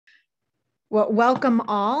Well, welcome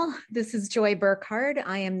all. This is Joy Burkhardt.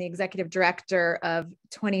 I am the Executive Director of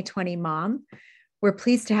 2020 Mom. We're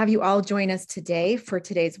pleased to have you all join us today for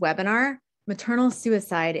today's webinar, Maternal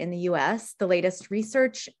Suicide in the US, the latest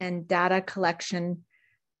research and data collection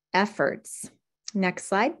efforts. Next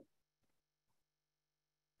slide.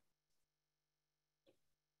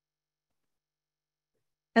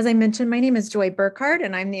 As I mentioned, my name is Joy Burkhardt,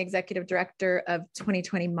 and I'm the Executive Director of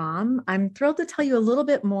 2020 Mom. I'm thrilled to tell you a little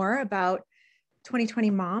bit more about 2020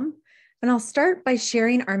 Mom, and I'll start by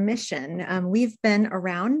sharing our mission. We've been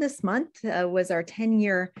around this month, was our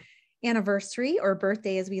 10-year anniversary, or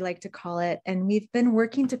birthday as we like to call it, and we've been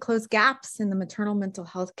working to close gaps in the maternal mental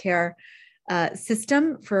health care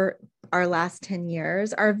system for our last 10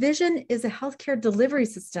 years. Our vision is a healthcare delivery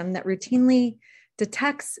system that routinely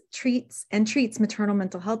detects, treats maternal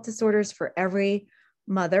mental health disorders for every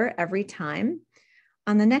mother, every time.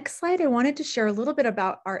 On the next slide, I wanted to share a little bit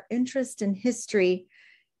about our interest and history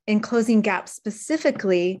in closing gaps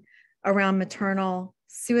specifically around maternal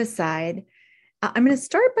suicide. I'm going to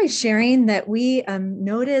start by sharing that we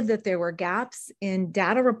noted that there were gaps in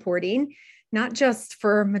data reporting, not just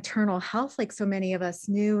for maternal health, like so many of us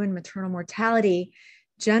knew, in maternal mortality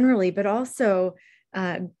generally, but also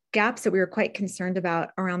gaps that we were quite concerned about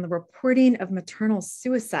around the reporting of maternal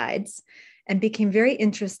suicides, and became very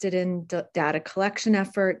interested in data collection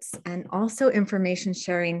efforts and also information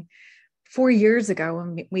sharing 4 years ago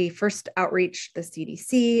when we first outreached the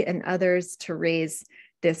CDC and others to raise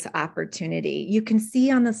this opportunity. You can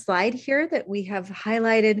see on the slide here that we have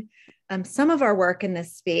highlighted some of our work in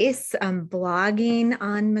this space, blogging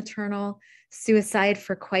on maternal suicide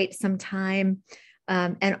for quite some time,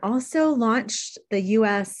 and also launched the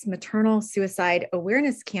US Maternal Suicide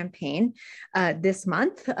Awareness Campaign this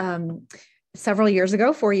month, several years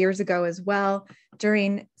ago, 4 years ago as well,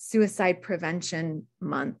 during Suicide Prevention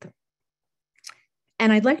Month.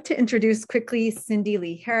 And I'd like to introduce quickly Cindy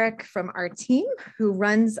Lee Herrick from our team, who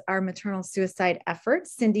runs our maternal suicide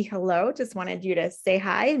efforts. Cindy, hello. Just wanted you to say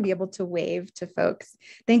hi and be able to wave to folks.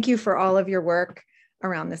 Thank you for all of your work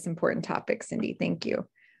around this important topic, Cindy. Thank you.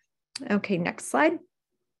 Okay, next slide.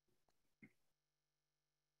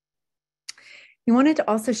 We wanted to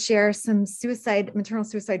also share some maternal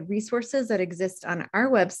suicide resources that exist on our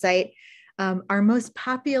website. Our most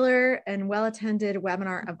popular and well-attended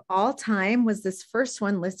webinar of all time was this first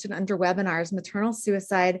one listed under webinars, Maternal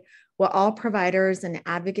Suicide, What All Providers and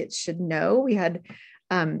Advocates Should Know. We had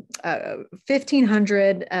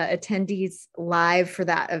 1,500 attendees live for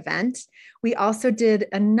that event. We also did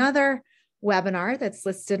another webinar that's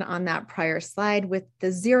listed on that prior slide with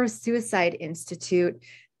the Zero Suicide Institute.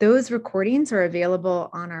 Those recordings are available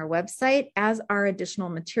on our website, as are additional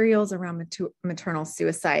materials around maternal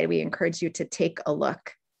suicide. We encourage you to take a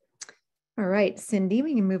look. All right, Cindy,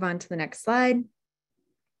 we can move on to the next slide.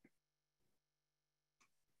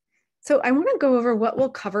 So I want to go over what we'll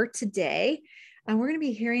cover today. And we're going to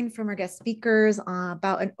be hearing from our guest speakers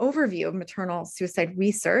about an overview of maternal suicide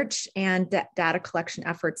research and data collection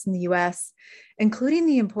efforts in the US, including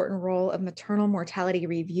the important role of maternal mortality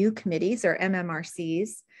review committees, or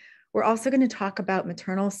MMRCs. We're also going to talk about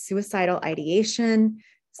maternal suicidal ideation,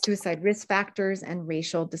 suicide risk factors, and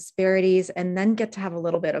racial disparities, and then get to have a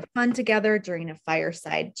little bit of fun together during a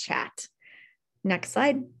fireside chat. Next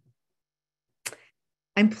slide.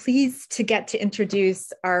 I'm pleased to get to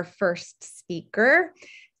introduce our first speaker,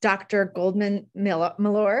 Dr. Goldman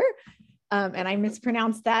Miller. And I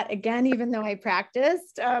mispronounced that again, even though I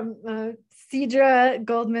practiced. Cedra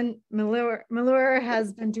Goldman Miller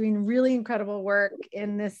has been doing really incredible work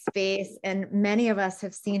in this space, and many of us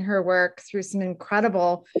have seen her work through some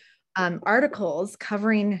incredible articles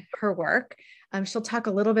covering her work. She'll talk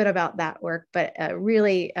a little bit about that work, but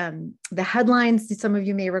really the headlines, some of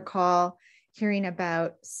you may recall hearing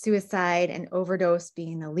about suicide and overdose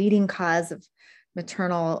being the leading cause of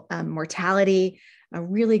maternal mortality,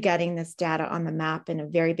 really getting this data on the map in a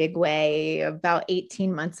very big way about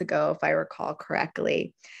 18 months ago, if I recall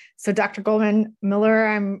correctly. So Dr. Goldman Miller,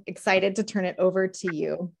 I'm excited to turn it over to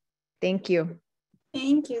you. Thank you.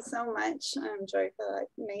 Thank you so much, Joy, for that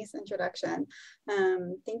nice introduction.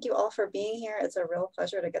 Thank you all for being here. It's a real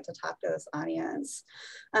pleasure to get to talk to this audience.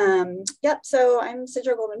 So I'm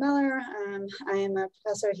Cedra Goldman Miller. I am a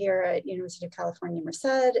professor here at University of California,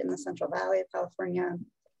 Merced in the Central Valley of California.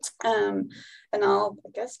 And I'll,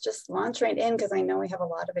 I guess, just launch right in because I know we have a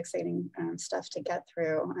lot of exciting stuff to get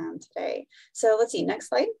through today. So let's see, next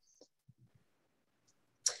slide.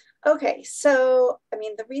 Okay, so I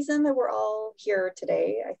mean, the reason that we're all here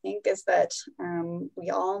today, I think, is that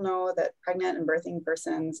we all know that pregnant and birthing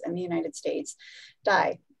persons in the United States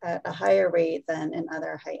die at a higher rate than in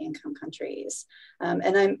other high-income countries.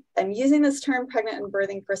 And I'm using this term pregnant and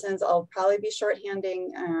birthing persons. I'll probably be shorthanding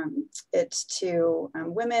it to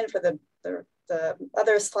women for the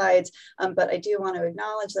other slides, but I do want to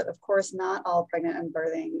acknowledge that, of course, not all pregnant and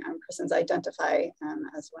birthing persons identify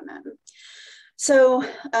as women. So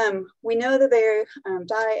we know that they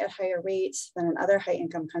die at higher rates than in other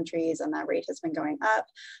high-income countries, and that rate has been going up.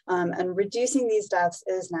 And reducing these deaths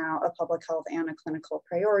is now a public health and a clinical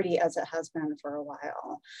priority, as it has been for a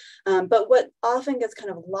while. But what often gets kind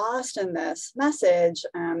of lost in this message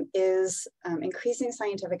is increasing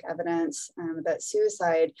scientific evidence that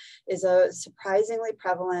suicide is a surprisingly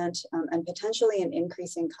prevalent and potentially an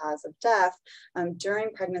increasing cause of death during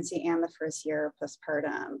pregnancy and the first year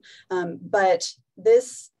postpartum. But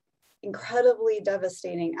this incredibly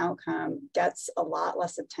devastating outcome gets a lot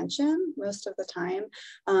less attention most of the time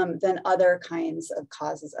than other kinds of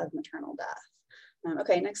causes of maternal death.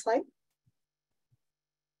 Okay, next slide.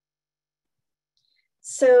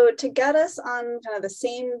 So to get us on kind of the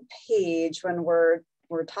same page when we're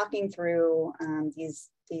talking through these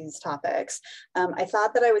topics, I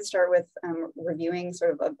thought that I would start with reviewing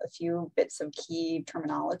sort of a few bits of key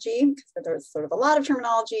terminology, because there's sort of a lot of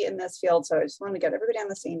terminology in this field, so I just wanted to get everybody on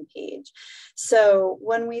the same page. So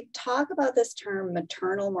when we talk about this term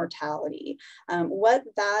maternal mortality, what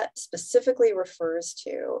that specifically refers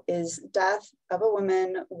to is death of a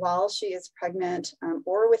woman while she is pregnant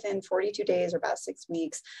or within 42 days or about 6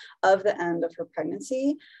 weeks of the end of her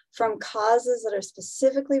pregnancy, from causes that are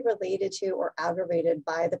specifically related to or aggravated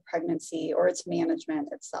by the pregnancy or its management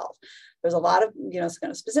itself. There's a lot of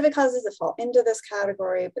kind of specific causes that fall into this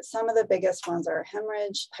category, but some of the biggest ones are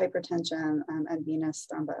hemorrhage, hypertension, and venous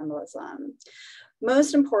thromboembolism.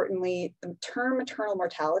 Most importantly, the term maternal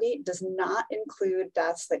mortality does not include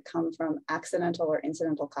deaths that come from accidental or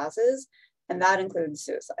incidental causes, and that includes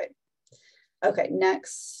suicide. Okay,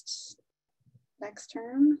 next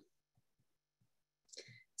term.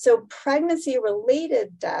 So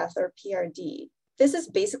pregnancy-related death, or PRD, this is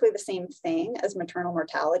basically the same thing as maternal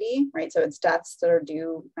mortality, right? So it's deaths that are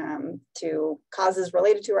due to causes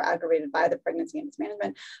related to or aggravated by the pregnancy and its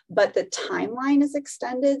management, but the timeline is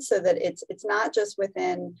extended so that it's not just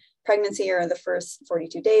within pregnancy or the first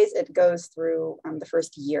 42 days, it goes through the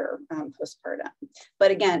first year postpartum.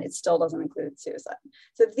 But again, it still doesn't include suicide.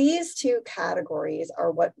 So these two categories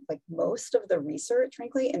are what most of the research,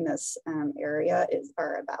 frankly, in this area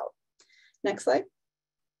are about. Next slide.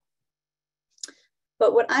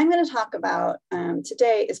 But what I'm going to talk about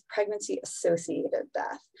today is pregnancy-associated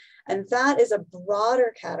death. And that is a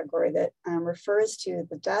broader category that refers to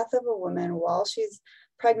the death of a woman while she's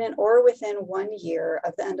pregnant or within 1 year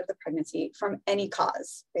of the end of the pregnancy from any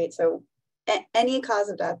cause, right? So any cause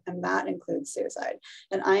of death, and that includes suicide.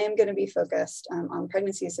 And I am going to be focused on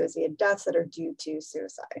pregnancy-associated deaths that are due to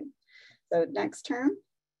suicide. So next term.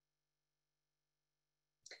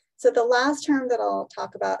 So the last term that I'll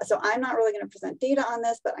talk about, so I'm not really going to present data on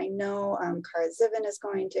this, but I know Kara Zivin is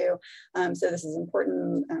going to, so this is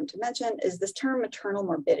important to mention, is this term maternal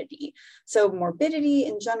morbidity. So morbidity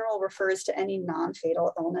in general refers to any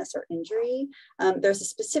non-fatal illness or injury. There's a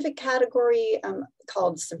specific category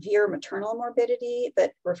called severe maternal morbidity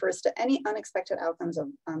that refers to any unexpected outcomes of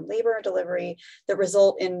labor or delivery that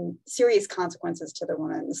result in serious consequences to the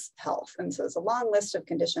woman's health. And so it's a long list of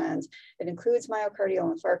conditions. It includes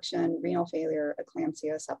myocardial infarction, renal failure,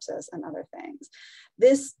 eclampsia, sepsis, and other things.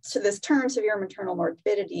 This term, severe maternal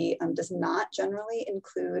morbidity, does not generally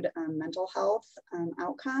include mental health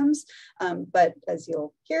outcomes, but as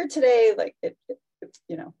you'll hear today,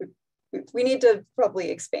 we need to probably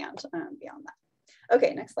expand beyond that.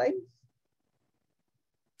 Okay, next slide.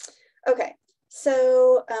 Okay.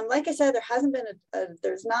 So like I said, there hasn't been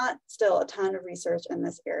there's not still a ton of research in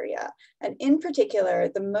this area. And in particular,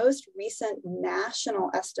 the most recent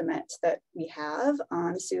national estimates that we have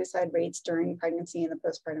on suicide rates during pregnancy and the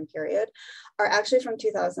postpartum period are actually from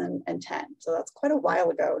 2010. So that's quite a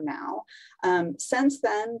while ago now. Since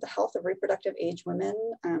then, the health of reproductive age women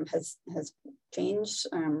has changed,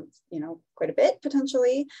 quite a bit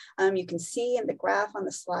potentially. You can see in the graph on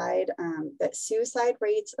the slide that suicide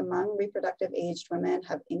rates among reproductive aged women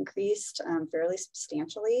have increased fairly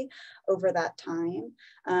substantially over that time.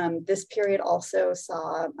 This period also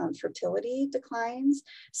saw fertility declines.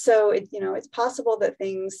 So it's possible that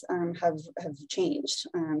things have changed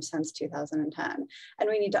since 2010, and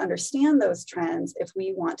we need to understand those trends if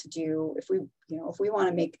we want to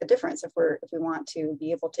make a difference, if we want to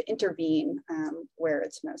be able to intervene where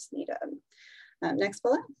it's most needed. Next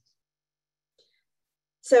bullet.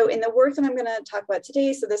 So in the work that I'm going to talk about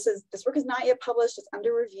today, so this work is not yet published, it's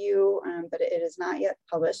under review, but it is not yet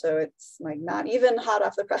published. So it's like not even hot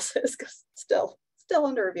off the presses, because still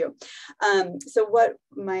under review. So what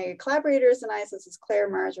my collaborators and I, so this is Claire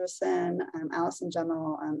Margerson, Allison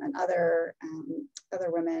Gemmel, and other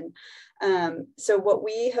women. So what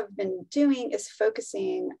we have been doing is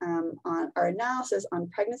focusing on our analysis on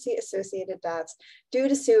pregnancy-associated deaths due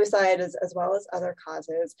to suicide as well as other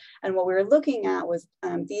causes. And what we were looking at was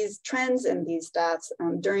these trends in these deaths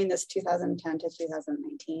during this 2010 to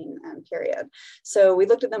 2019 period. So we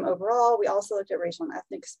looked at them overall. We also looked at racial and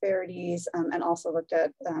ethnic disparities, and also looked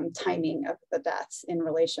at timing of the deaths in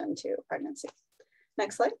relation to pregnancy.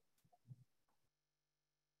 Next slide.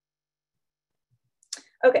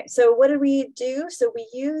 Okay, so what did we do? So we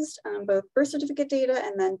used both birth certificate data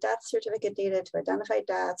and then death certificate data to identify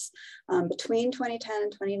deaths between 2010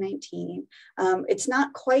 and 2019. It's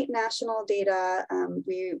not quite national data.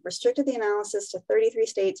 We restricted the analysis to 33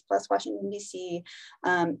 states plus Washington, D.C.,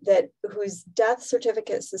 whose death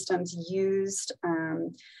certificate systems used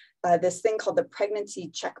this thing called the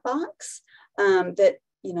pregnancy checkbox that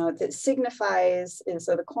signifies,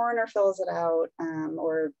 so the coroner fills it out,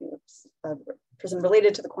 or a person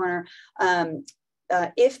related to the coroner,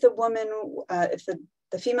 if the woman, if the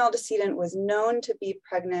female decedent was known to be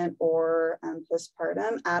pregnant or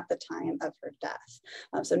postpartum at the time of her death.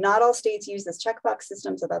 So not all states use this checkbox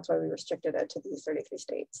system, so that's why we restricted it to these 33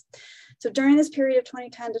 states. So during this period of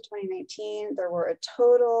 2010 to 2019, there were a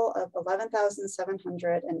total of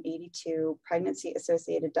 11,782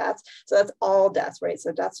 pregnancy-associated deaths. So that's all deaths, right?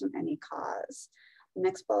 So deaths from any cause.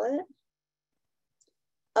 Next bullet.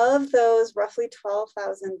 Of those roughly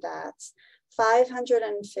 12,000 deaths,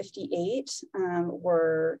 558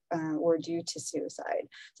 were due to suicide.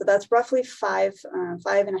 So that's roughly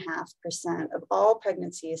 5.5% of all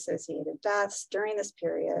pregnancy-associated deaths during this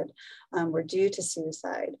period were due to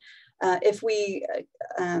suicide. If we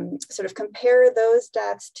sort of compare those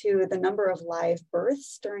deaths to the number of live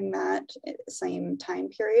births during that same time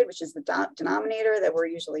period, which is the denominator that we're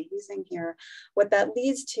usually using here, what that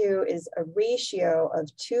leads to is a ratio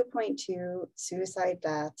of 2.2 suicide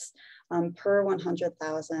deaths per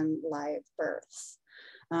 100,000 live births.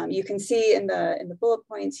 You can see in the bullet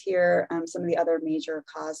points here some of the other major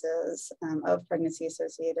causes of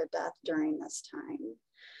pregnancy-associated death during this time.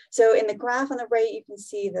 So in the graph on the right, you can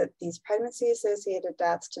see that these pregnancy-associated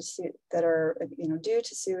deaths that are due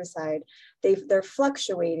to suicide, they're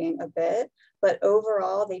fluctuating a bit, but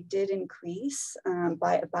overall they did increase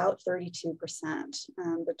by about 32%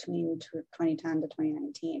 between 2010 to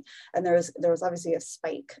 2019, and there was obviously a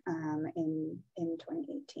spike in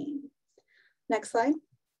 2018. Next slide.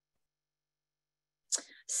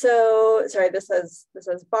 So, sorry, this says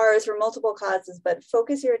bars for multiple causes, but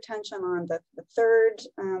focus your attention on the third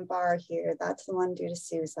bar here. That's the one due to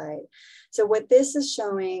suicide. So what this is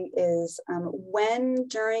showing is when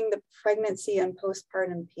during the pregnancy and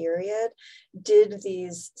postpartum period did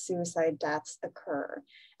these suicide deaths occur.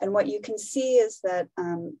 And what you can see is that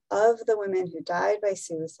of the women who died by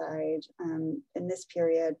suicide in this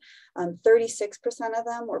period, 36% of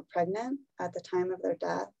them were pregnant at the time of their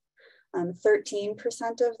death. 13%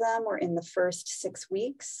 of them were in the first 6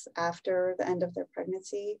 weeks after the end of their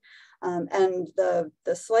pregnancy. And the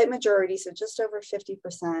slight majority, so just over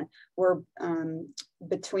 50%, were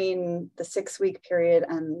between the 6-week period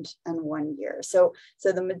and 1 year. So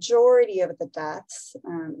the majority of the deaths,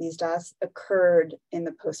 these deaths occurred in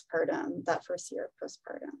the postpartum, that first year of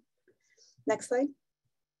postpartum. Next slide.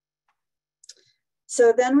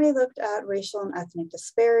 So then we looked at racial and ethnic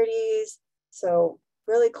disparities. So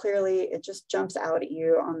really clearly, it just jumps out at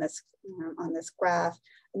you on this graph.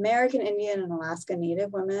 American Indian and Alaska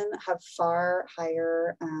Native women have far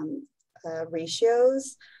higher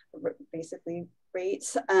ratios, basically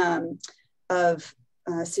rates of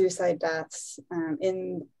suicide deaths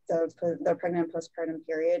in the pregnant and postpartum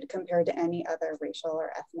period compared to any other racial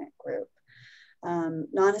or ethnic group.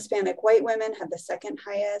 Non-Hispanic white women had the second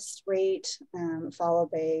highest rate, followed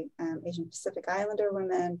by Asian Pacific Islander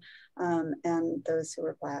women, and those who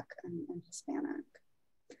were Black and Hispanic.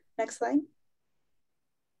 Next slide.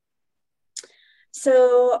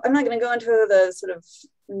 So I'm not going to go into the sort of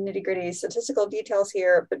nitty-gritty statistical details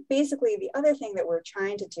here, but basically the other thing that we're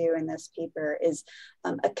trying to do in this paper is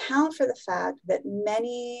account for the fact that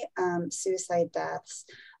many suicide deaths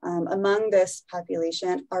among this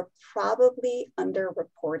population are probably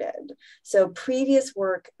underreported. So previous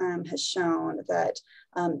work has shown that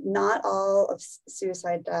not all of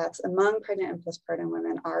suicide deaths among pregnant and postpartum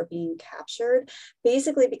women are being captured,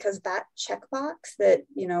 basically because that checkbox that,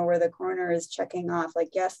 where the coroner is checking off, like,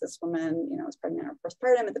 yes, this woman, was pregnant or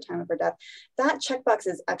postpartum at the time of her death, that checkbox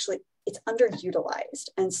is actually, it's underutilized.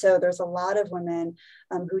 And so there's a lot of women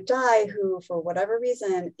who die who, for whatever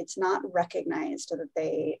reason, it's not recognized that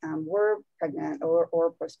they were pregnant or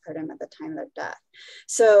postpartum at the time of their death.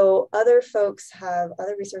 So other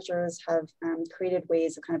researchers have created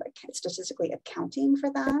ways of kind of statistically accounting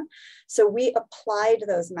for that. So we applied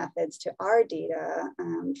those methods to our data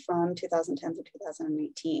from 2010 to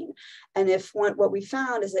 2018. And what we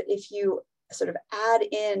found is that if you sort of add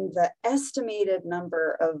in the estimated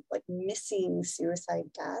number of like missing suicide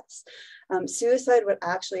deaths, suicide would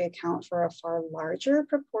actually account for a far larger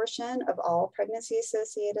proportion of all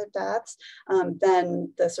pregnancy-associated deaths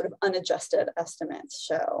than the sort of unadjusted estimates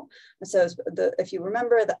show. So if you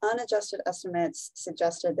remember, the unadjusted estimates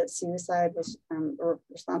suggested that suicide was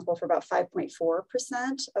responsible for about 5.4%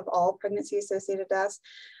 of all pregnancy-associated deaths.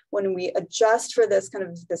 When we adjust for this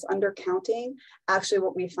undercounting, actually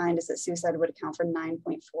what we find is that suicide would account for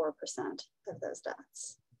 9.4% of those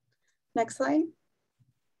deaths. Next slide.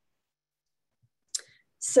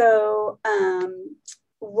 So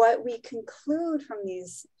what we conclude from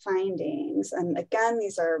these findings, and again,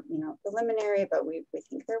 these are preliminary, but we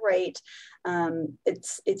think they're right.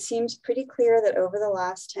 It seems pretty clear that over the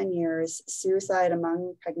last 10 years, suicide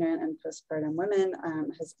among pregnant and postpartum women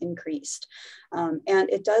has increased. And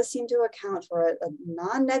it does seem to account for a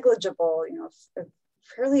non-negligible, a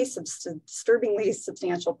fairly disturbingly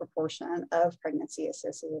substantial proportion of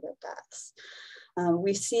pregnancy-associated deaths.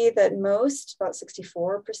 We see that about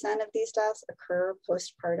 64% of these deaths occur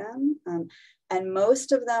postpartum, and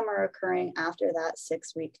most of them are occurring after that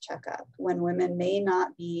 6-week checkup, when women may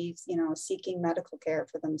not be, seeking medical care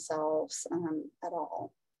for themselves at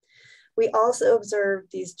all. We also observe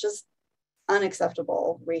these just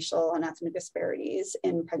unacceptable racial and ethnic disparities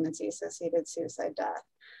in pregnancy-associated suicide death.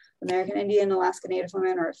 American Indian, Alaska Native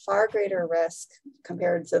women are at far greater risk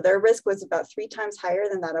so their risk was about 3 times higher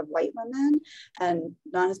than that of white women, and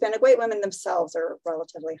non-Hispanic white women themselves are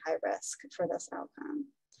relatively high risk for this outcome.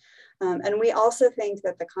 And we also think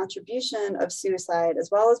that the contribution of suicide, as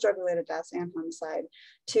well as drug-related deaths and homicide,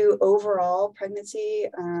 to overall pregnancy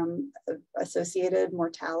associated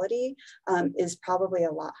mortality is probably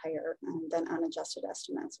a lot higher than unadjusted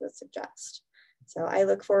estimates would suggest. So I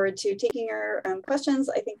look forward to taking your questions.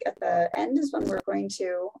 I think at the end is when we're going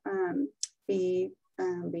to be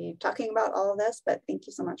talking about all of this, but thank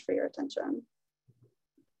you so much for your attention.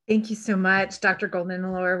 Thank you so much, Dr.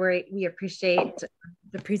 Goldman-Malloy. We appreciate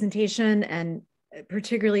the presentation, and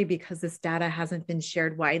particularly because this data hasn't been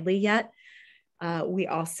shared widely yet. We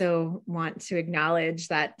also want to acknowledge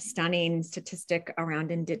that stunning statistic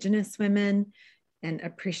around Indigenous women and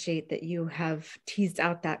appreciate that you have teased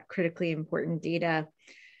out that critically important data.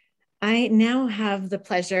 I now have the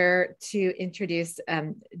pleasure to introduce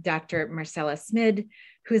Dr. Marcella Smid,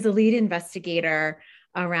 who is a lead investigator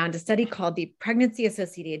around a study called the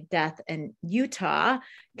Pregnancy-Associated Death in Utah,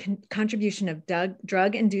 Contribution of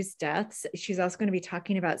Drug-Induced Deaths. She's also going to be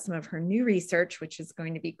talking about some of her new research, which is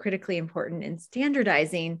going to be critically important in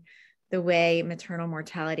standardizing the way maternal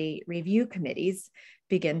mortality review committees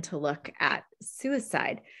begin to look at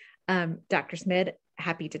suicide. Dr. Smid,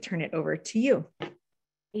 happy to turn it over to you.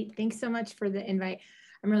 Thanks so much for the invite.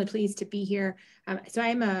 I'm really pleased to be here. So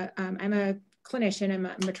I'm a clinician. I'm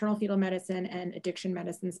a maternal fetal medicine and addiction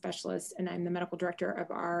medicine specialist, and I'm the medical director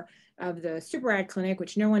of the SuperRad clinic,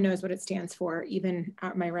 which no one knows what it stands for, even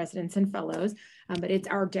my residents and fellows, but it's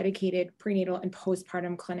our dedicated prenatal and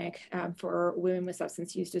postpartum clinic for women with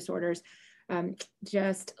substance use disorders.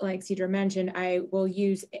 Just like Cedra mentioned, I will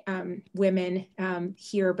use women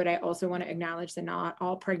here, but I also want to acknowledge that not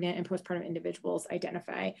all pregnant and postpartum individuals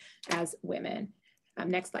identify as women.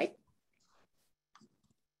 Next slide.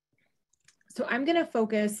 So I'm going to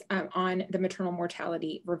focus on the Maternal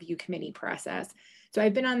Mortality Review Committee process. So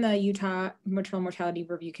I've been on the Utah Maternal Mortality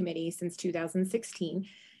Review Committee since 2016.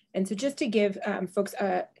 And so just to give folks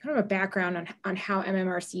kind of a background on how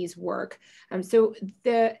MMRCs work. So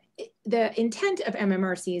the intent of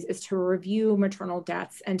MMRCs is to review maternal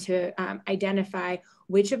deaths and to identify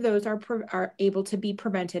which of those are able to be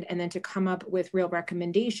prevented, and then to come up with real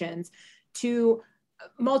recommendations to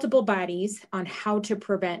multiple bodies on how to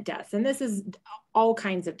prevent deaths. And this is all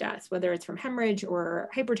kinds of deaths, whether it's from hemorrhage or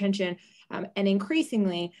hypertension. And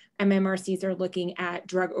increasingly, MMRCs are looking at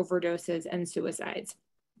drug overdoses and suicides.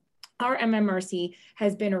 Our MMRC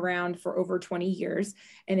has been around for over 20 years,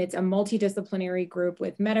 and it's a multidisciplinary group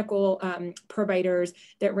with medical providers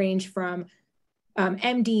that range from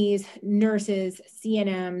MDs, nurses,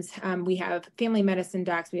 CNMs. We have family medicine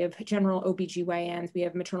docs, we have general OBGYNs, we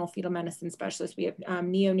have maternal fetal medicine specialists, we have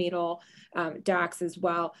neonatal docs as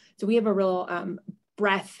well. So we have a real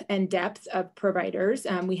breadth and depth of providers.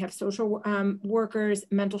 We have social workers,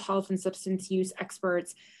 mental health and substance use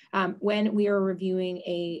experts. When we are reviewing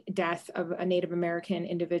a death of a Native American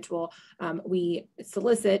individual, we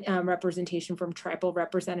solicit representation from tribal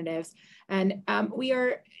representatives. And we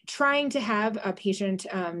are trying to have a patient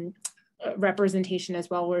representation as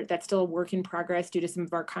well. That's still a work in progress due to some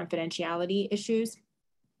of our confidentiality issues.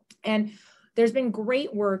 And there's been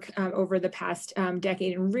great work over the past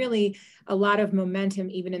decade, and really a lot of momentum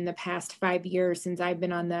even in the past 5 years since I've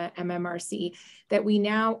been on the MMRC, that we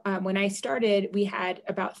now, when I started, we had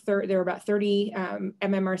there were about 30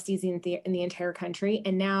 MMRCs in the entire country,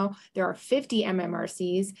 and now there are 50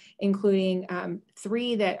 MMRCs, including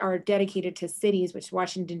 3 that are dedicated to cities, which is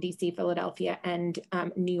Washington, D.C., Philadelphia, and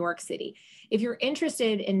New York City. If you're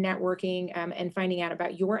interested in networking and finding out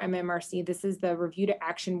about your MMRC, this is the Review to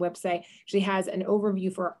Action website. Actually has an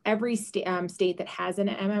overview for every state that has an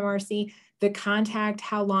MMRC, the contact,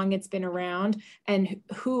 how long it's been around, and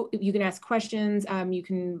who you can ask questions. You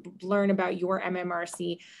can learn about your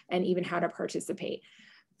MMRC and even how to participate.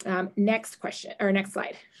 Next question, or next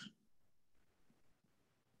slide.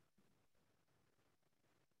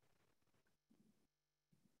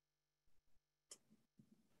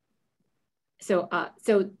 So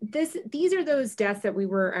these are those deaths that we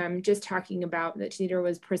were just talking about that Cedar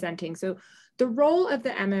was presenting. So the role of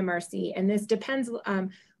the MMRC, and this depends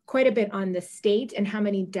quite a bit on the state and how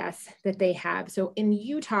many deaths that they have. So in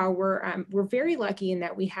Utah, we're very lucky in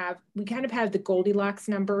that we kind of have the Goldilocks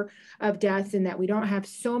number of deaths, in that we don't have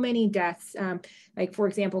so many deaths. Like for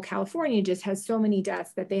example, California just has so many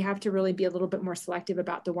deaths that they have to really be a little bit more selective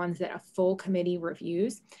about the ones that a full committee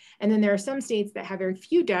reviews. And then there are some states that have very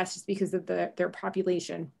few deaths just because of their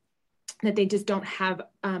population, that they just don't have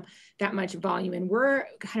that much volume. And we're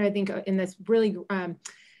kind of, I think, in this really,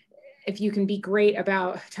 if you can be great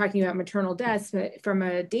about talking about maternal deaths, but from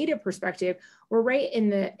a data perspective, we're right in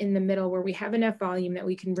the middle where we have enough volume that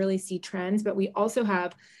we can really see trends, but we also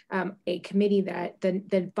have a committee that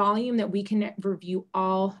the volume that we can review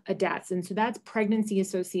all deaths. And so that's pregnancy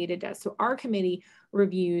associated deaths. So our committee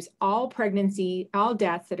reviews all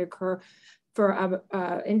deaths that occur for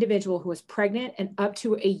an individual who is pregnant and up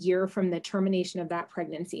to a year from the termination of that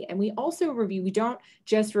pregnancy. And we also review, we don't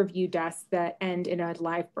just review deaths that end in a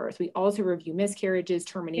live birth. We also review miscarriages,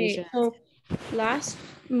 terminations. Okay, so last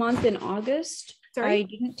month in August, Sorry? I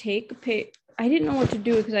didn't take pay. I didn't know what to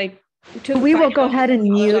do because I took. We will go ahead and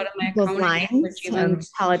mute out of my those account again, lines. which even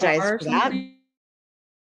Apologize or for that. something.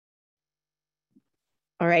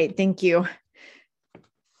 All right, thank you.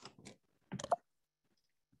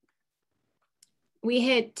 We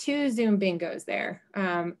hit 2 Zoom bingos there.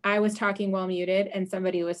 I was talking while muted, and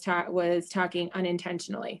somebody was talking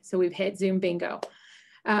unintentionally. So we've hit Zoom bingo.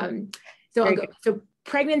 So I'll go. So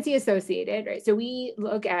pregnancy associated, right? So we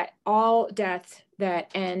look at all deaths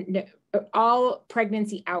that end, all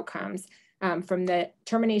pregnancy outcomes from the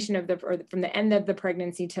termination of from the end of the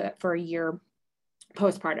pregnancy for a year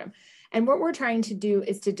postpartum. And what we're trying to do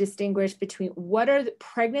is to distinguish between what are the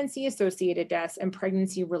pregnancy associated deaths and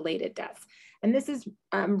pregnancy related deaths. And this is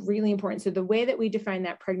really important. So the way that we define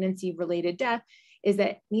that pregnancy related death is that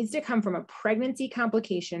it needs to come from a pregnancy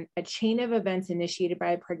complication, a chain of events initiated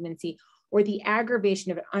by a pregnancy, or the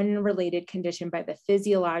aggravation of an unrelated condition by the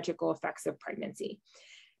physiological effects of pregnancy.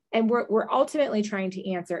 And what we're ultimately trying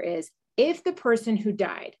to answer is, if the person who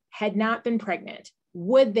died had not been pregnant,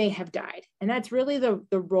 would they have died? And that's really the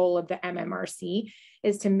role of the MMRC,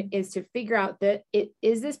 is to figure out that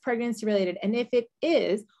is this pregnancy related? And if it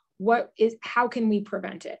is, how can we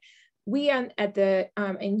prevent it? We in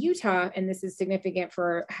Utah, and this is significant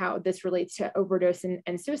for how this relates to overdose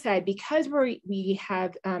and suicide, because we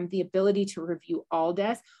have the ability to review all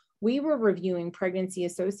deaths, we were reviewing pregnancy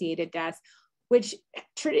associated deaths, which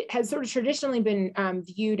has sort of traditionally been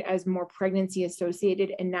viewed as more pregnancy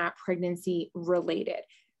associated and not pregnancy related.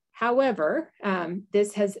 However,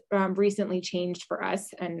 this has recently changed for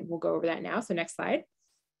us, and we'll go over that now. So next slide.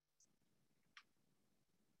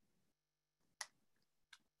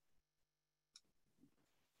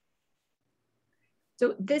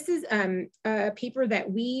 So this is a paper that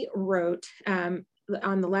we wrote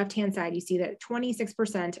on the left-hand side, you see that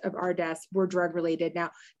 26% of our deaths were drug-related.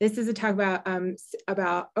 Now, this is a talk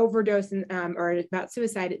about overdose and, or about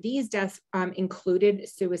suicide. These deaths included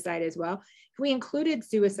suicide as well. If we included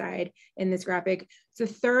suicide in this graphic,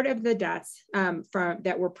 it's a third of the deaths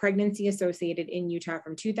that were pregnancy associated in Utah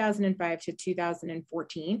from 2005 to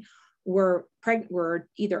 2014 were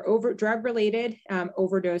either drug-related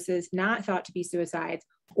overdoses, not thought to be suicides,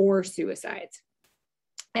 or suicides.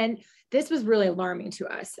 And this was really alarming to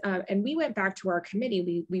us. And we went back to our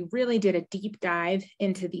committee. We really did a deep dive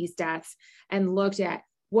into these deaths and looked at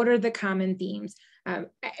what are the common themes. I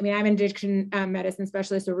mean, I'm an addiction medicine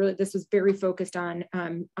specialist, so really this was very focused on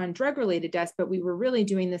drug-related deaths, but we were really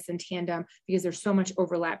doing this in tandem because there's so much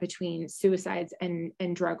overlap between suicides and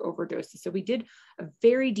drug overdoses. So we did a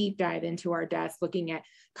very deep dive into our deaths, looking at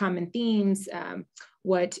common themes,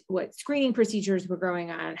 what screening procedures were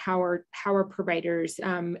going on, how are providers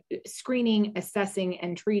screening, assessing,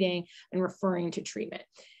 and treating and referring to treatment.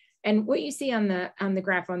 And what you see on the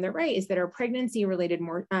graph on the right is that our pregnancy-related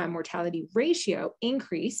mortality ratio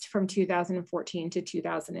increased from 2014 to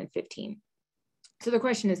 2015. So the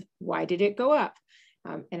question is, why did it go up?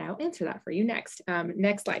 And I'll answer that for you next.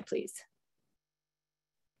 Next slide, please.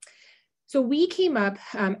 So we came up,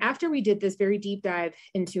 after we did this very deep dive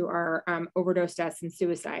into our overdose deaths and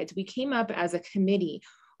suicides, we came up as a committee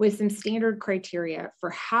with some standard criteria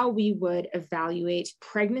for how we would evaluate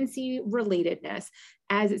pregnancy relatedness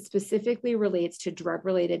as it specifically relates to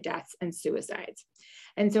drug-related deaths and suicides.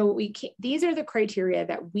 And so these are the criteria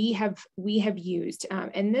that we have used,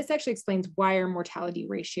 and this actually explains why our mortality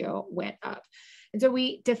ratio went up. And so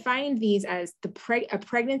we defined these as a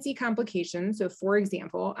pregnancy complication. So for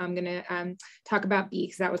example, I'm gonna talk about B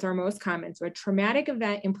because that was our most common. So a traumatic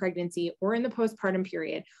event in pregnancy or in the postpartum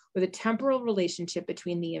period with a temporal relationship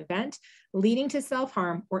between the event leading to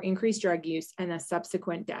self-harm or increased drug use and a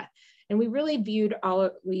subsequent death. And we really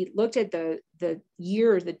we looked at the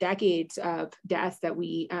years, the decades of deaths that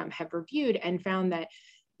we have reviewed and found that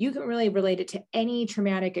you can really relate it to any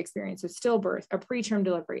traumatic experience, so stillbirth, a preterm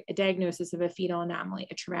delivery, a diagnosis of a fetal anomaly,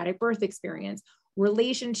 a traumatic birth experience,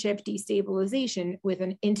 relationship destabilization with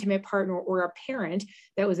an intimate partner or a parent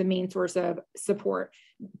that was a main source of support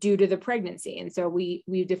due to the pregnancy. And so we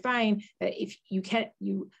define that if you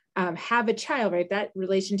have a child, right, that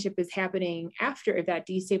relationship is happening after, if that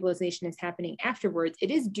destabilization is happening afterwards, it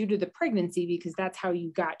is due to the pregnancy because that's how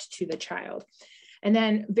you got to the child. And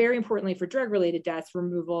then very importantly for drug-related deaths,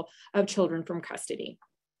 removal of children from custody.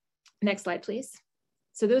 Next slide, please.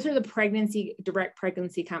 So those are the direct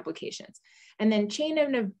pregnancy complications. And then chain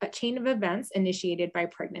of events initiated by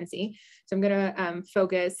pregnancy. So I'm gonna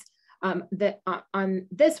focus on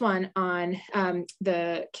this one on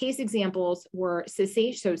the case examples were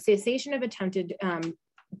cessation or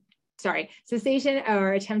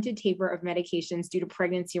attempted taper of medications due to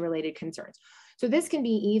pregnancy-related concerns. So this can be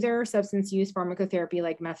either substance use pharmacotherapy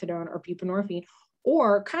like methadone or buprenorphine,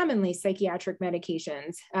 or commonly psychiatric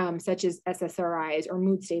medications such as SSRIs or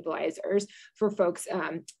mood stabilizers for folks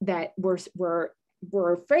that were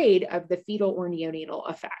afraid of the fetal or neonatal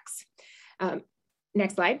effects.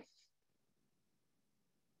 Next slide.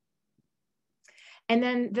 And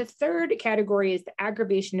then the third category is the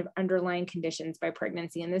aggravation of underlying conditions by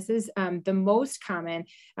pregnancy. And this is the most common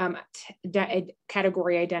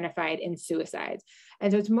category identified in suicides.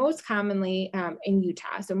 And so it's most commonly in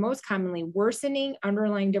Utah. So most commonly worsening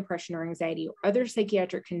underlying depression or anxiety or other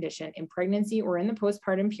psychiatric condition in pregnancy or in the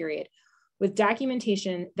postpartum period, with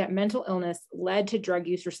documentation that mental illness led to drug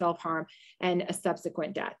use or self-harm and a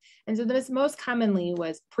subsequent death. And so this most commonly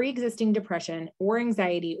was pre-existing depression or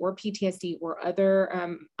anxiety or PTSD or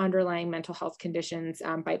other underlying mental health conditions,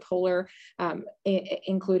 bipolar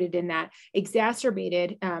included in that,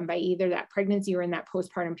 exacerbated by either that pregnancy or in that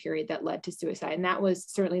postpartum period that led to suicide. And that was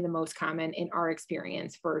certainly the most common in our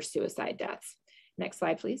experience for suicide deaths. Next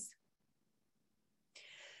slide, please.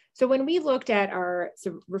 So when we looked at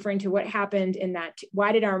referring to what happened in that,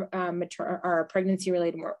 why did our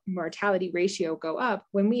pregnancy-related mortality ratio go up?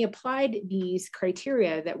 When we applied these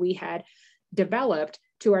criteria that we had developed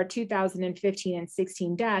to our 2015 and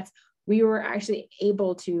 16 deaths, we were actually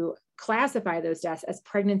able to classify those deaths as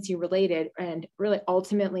pregnancy-related and really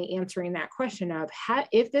ultimately answering that question of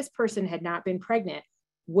if this person had not been pregnant,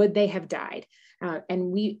 would they have died?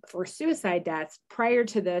 And we, for suicide deaths, prior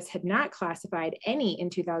to this, had not classified any in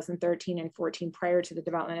 2013 and 14 prior to the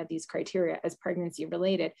development of these criteria as pregnancy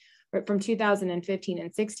related. But from 2015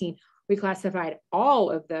 and 16, we classified all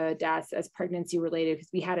of the deaths as pregnancy related because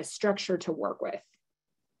we had a structure to work with.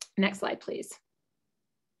 Next slide, please.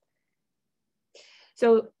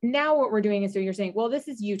 So now what we're doing is, so you're saying, well, this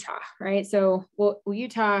is Utah, right? So, well,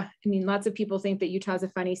 Utah, I mean, lots of people think that Utah is a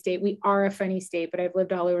funny state. We are a funny state, but I've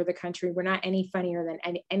lived all over the country. We're not any funnier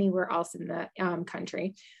than anywhere else in the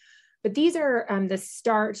country. But these are the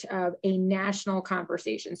start of a national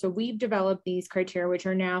conversation. So we've developed these criteria, which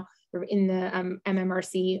are now in the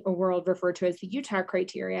MMRC world referred to as the Utah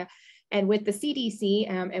criteria. And with the CDC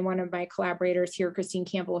and one of my collaborators here, Christine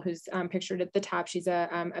Campbell, who's pictured at the top, she's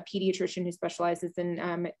a pediatrician who specializes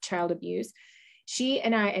in child abuse. She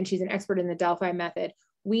and I, and she's an expert in the Delphi method.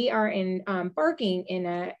 We are embarking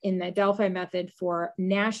in the Delphi method for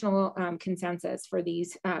national consensus for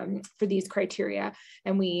these criteria.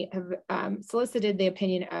 And we have solicited the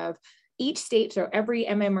opinion of each state, so every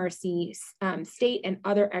MMRC state and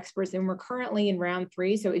other experts, and we're currently in round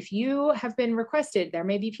 3. So if you have been requested, there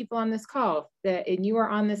may be people on this call and you are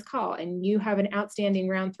on this call and you have an outstanding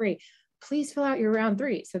round 3, please fill out your round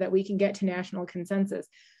 3 so that we can get to national consensus.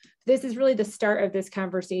 This is really the start of this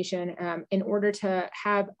conversation in order to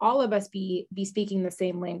have all of us be speaking the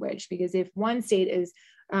same language, because if one state is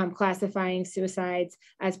classifying suicides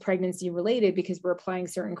as pregnancy related because we're applying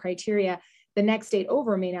certain criteria, the next state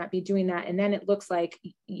over may not be doing that. And then it looks like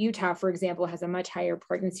Utah, for example, has a much higher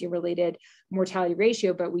pregnancy related mortality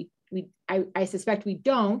ratio, but I suspect we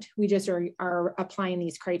don't. We just are applying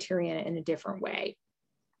these criteria in a different way.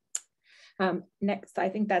 Next, I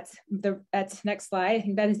think that's next slide. I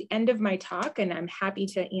think that is the end of my talk, and I'm happy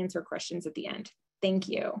to answer questions at the end. Thank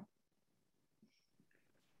you.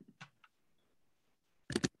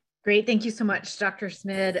 Great. Thank you so much, Dr.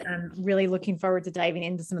 Smid. I'm really looking forward to diving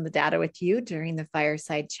into some of the data with you during the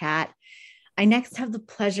fireside chat. I next have the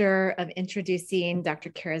pleasure of introducing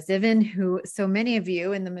Dr. Kara Zivin, who so many of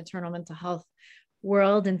you in the maternal mental health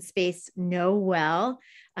world and space know well.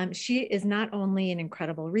 She is not only an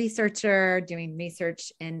incredible researcher doing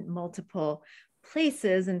research in multiple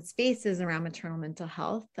places and spaces around maternal mental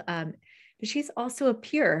health, but she's also a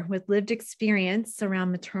peer with lived experience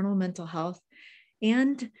around maternal mental health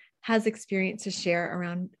and has experience to share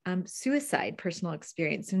around suicide, personal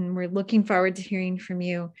experience. And we're looking forward to hearing from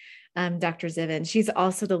you, Dr. Zivin. She's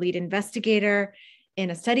also the lead investigator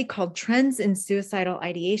in a study called Trends in Suicidal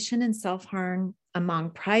Ideation and Self-Harm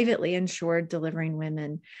Among Privately Insured Delivering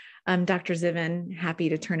Women. Dr. Zivin, happy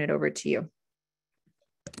to turn it over to you.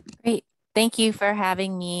 Great. Thank you for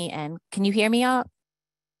having me. And can you hear me all?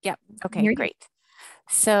 Yep. Okay, great.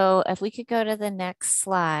 So if we could go to the next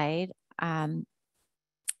slide.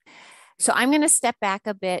 So I'm going to step back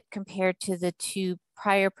a bit compared to the 2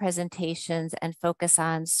 prior presentations and focus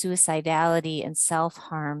on suicidality and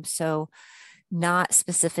self-harm. So not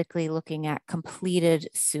specifically looking at completed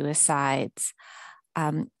suicides.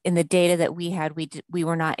 In the data that we had, we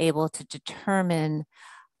were not able to determine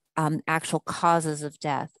actual causes of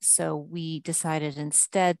death. So we decided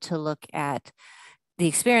instead to look at the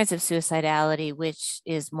experience of suicidality, which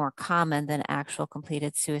is more common than actual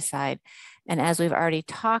completed suicide. And as we've already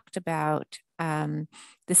talked about, the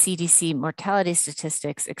CDC mortality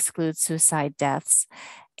statistics exclude suicide deaths,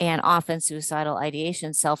 and often suicidal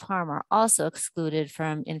ideation, self-harm are also excluded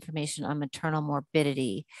from information on maternal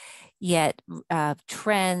morbidity. Yet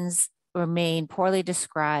trends remain poorly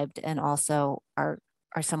described and also are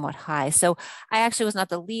somewhat high. So I actually was not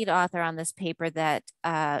the lead author on this paper that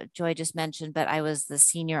Joy just mentioned, but I was the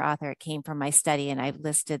senior author. It came from my study, and I've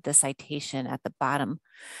listed the citation at the bottom.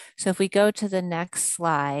 So if we go to the next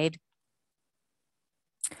slide,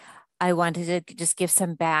 I wanted to just give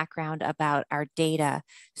some background about our data.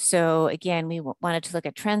 So again, we wanted to look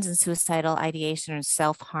at trends in suicidal ideation and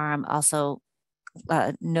self-harm, also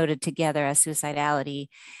noted together as suicidality,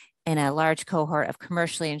 in a large cohort of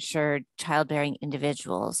commercially insured childbearing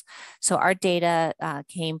individuals. So our data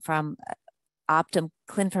came from Optum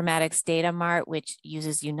Clinformatics Data Mart, which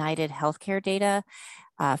uses United Healthcare data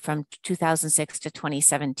from 2006 to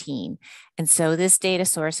 2017. And so this data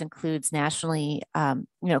source includes nationally,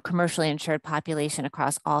 commercially insured population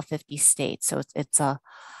across all 50 states. So it's a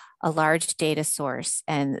large data source.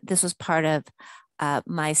 And this was part of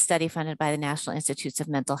my study funded by the National Institutes of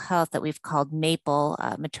Mental Health that we've called MAPLE,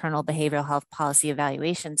 Maternal Behavioral Health Policy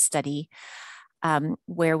Evaluation Study,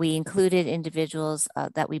 where we included individuals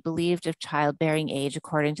that we believed of childbearing age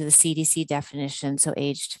according to the CDC definition, so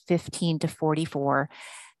aged 15 to 44,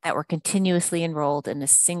 that were continuously enrolled in a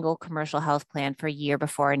single commercial health plan for a year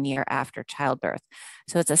before and year after childbirth.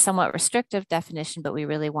 So it's a somewhat restrictive definition, but we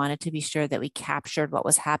really wanted to be sure that we captured what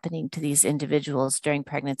was happening to these individuals during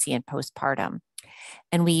pregnancy and postpartum.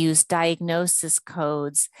 And we use diagnosis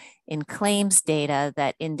codes in claims data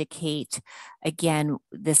that indicate, again,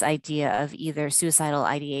 this idea of either suicidal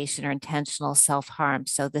ideation or intentional self-harm.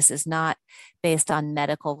 So this is not based on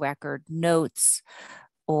medical record notes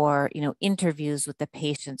or interviews with the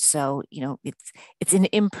patient. So it's an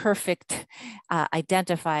imperfect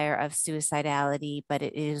identifier of suicidality, but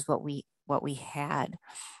it is what we had.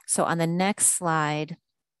 So on the next slide,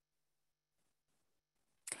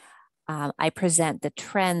 I present the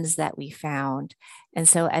trends that we found. And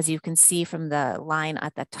so as you can see from the line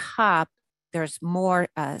at the top, there's more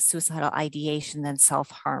suicidal ideation than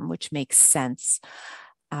self-harm, which makes sense.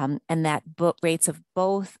 And that rates of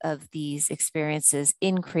both of these experiences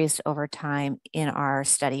increased over time in our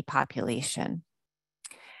study population.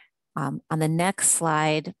 On the next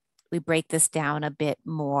slide, we break this down a bit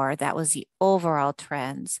more. That was the overall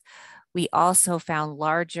trends. We also found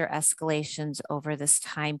larger escalations over this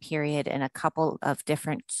time period in a couple of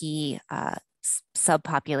different key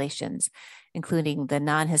subpopulations, including the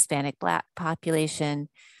non-Hispanic Black population,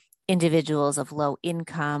 individuals of low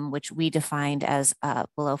income, which we defined as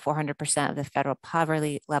below 400% of the federal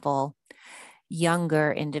poverty level,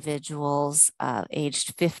 younger individuals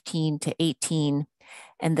aged 15 to 18,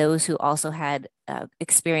 and those who also had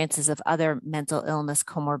experiences of other mental illness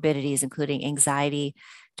comorbidities, including anxiety,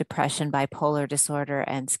 depression, bipolar disorder,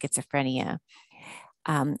 and schizophrenia.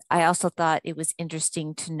 I also thought it was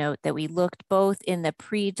interesting to note that we looked both in the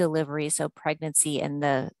pre-delivery, so pregnancy and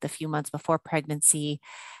the few months before pregnancy,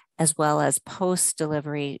 as well as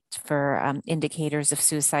post-delivery for indicators of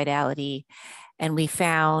suicidality. And we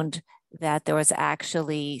found that there was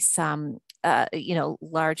actually some,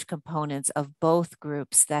 large components of both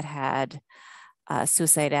groups that had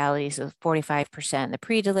suicidality, so 45% in the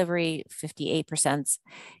pre-delivery, 58%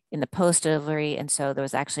 in the post-delivery. And so there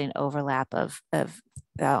was actually an overlap of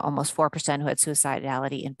almost 4% who had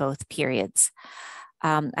suicidality in both periods.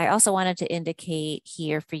 I also wanted to indicate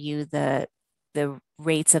here for you the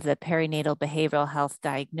rates of the perinatal behavioral health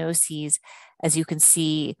diagnoses. As you can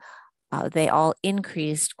see, they all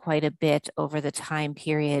increased quite a bit over the time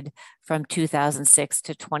period from 2006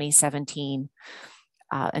 to 2017,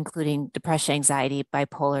 including depression, anxiety,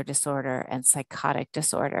 bipolar disorder, and psychotic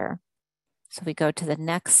disorder. So we go to the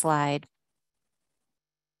next slide.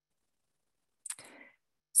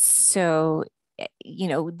 So,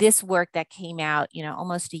 this work that came out,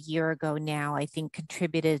 almost a year ago now, I think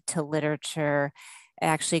contributed to literature. It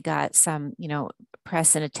actually got some,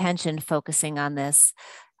 press and attention focusing on this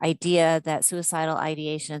idea that suicidal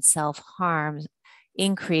ideation and self-harm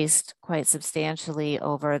increased quite substantially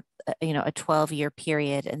over, a 12-year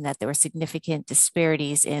period, and that there were significant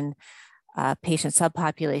disparities in patient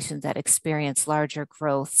subpopulations that experience larger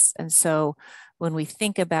growths. And so when we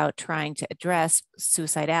think about trying to address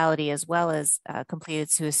suicidality as well as completed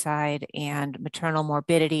suicide and maternal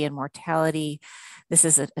morbidity and mortality, this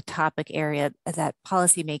is a topic area that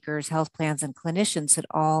policymakers, health plans, and clinicians should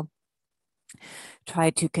all try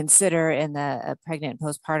to consider in the pregnant and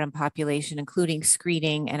postpartum population, including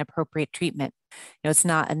screening and appropriate treatment. It's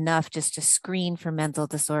not enough just to screen for mental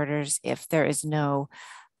disorders if there is no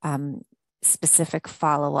specific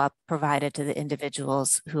follow-up provided to the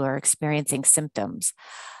individuals who are experiencing symptoms.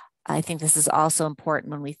 I think this is also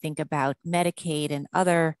important when we think about Medicaid and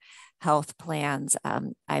other health plans.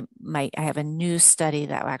 I have a new study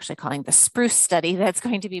that we're actually calling the Spruce study that's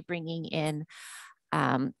going to be bringing in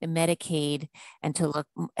Medicaid and to look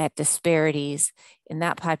at disparities in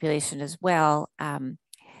that population as well. And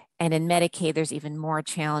in Medicaid, there's even more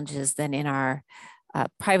challenges than in our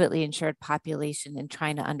privately insured population in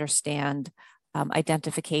trying to understand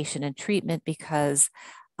identification and treatment, because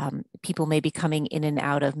people may be coming in and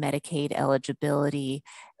out of Medicaid eligibility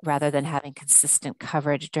rather than having consistent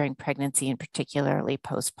coverage during pregnancy and particularly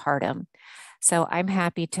postpartum. So I'm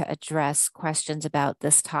happy to address questions about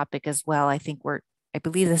this topic as well. I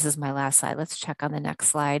believe this is my last slide. Let's check on the next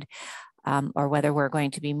slide, or whether we're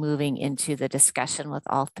going to be moving into the discussion with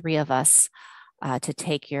all three of us to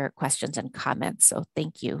take your questions and comments. So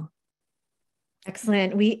thank you.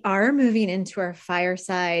 Excellent. We are moving into our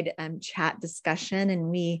fireside chat discussion, and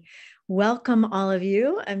we welcome all of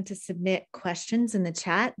you to submit questions in the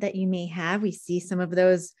chat that you may have. We see some of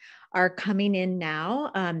those are coming in now.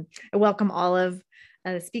 I welcome all of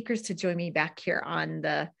the speakers to join me back here on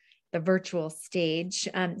the virtual stage.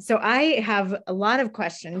 So I have a lot of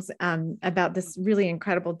questions about this really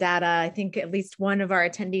incredible data. I think at least one of our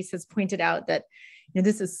attendees has pointed out that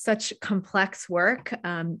this is such complex work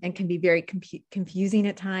and can be very confusing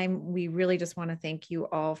at times. We really just want to thank you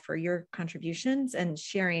all for your contributions and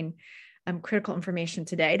sharing critical information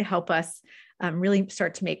today to help us really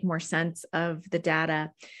start to make more sense of the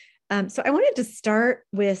data. So I wanted to start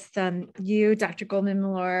with you, Dr.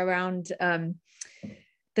 Goldman-Miller, around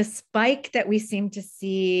the spike that we seem to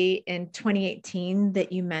see in 2018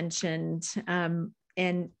 that you mentioned,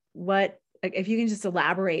 and what, if you can just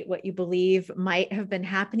elaborate what you believe might have been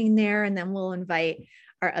happening there, and then we'll invite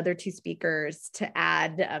our other two speakers to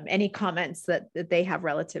add any comments that they have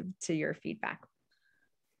relative to your feedback.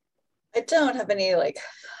 I don't have any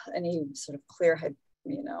sort of clear,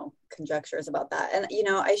 conjectures about that. And,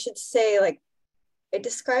 I should say, I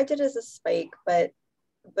described it as a spike, but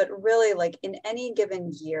really, in any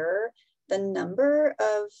given year, the number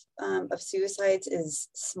of suicides is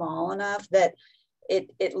small enough that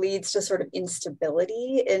it leads to sort of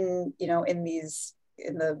instability in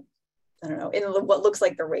what looks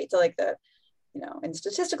like the rate. So in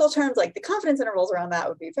statistical terms, the confidence intervals around that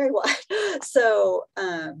would be very wide. So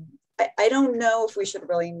I don't know if we should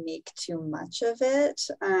really make too much of it.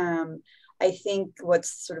 I think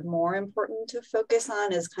what's sort of more important to focus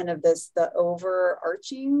on is kind of the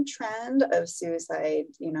overarching trend of suicide,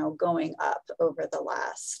 going up over the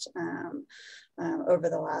last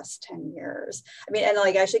 10 years. I mean, and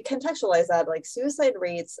I should contextualize that, suicide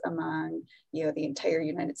rates among, the entire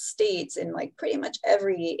United States in pretty much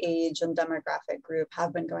every age and demographic group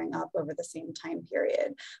have been going up over the same time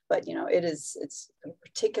period. But, it's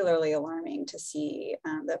particularly alarming to see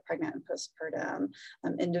that pregnant and postpartum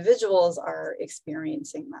individuals are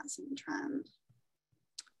experiencing that same trend.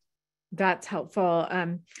 That's helpful.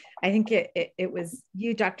 I think it was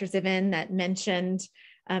you, Dr. Zivin, that mentioned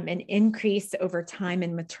an increase over time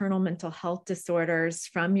in maternal mental health disorders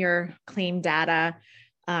from your claim data,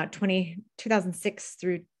 2006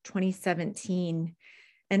 through 2017.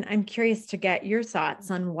 And I'm curious to get your thoughts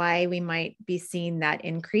on why we might be seeing that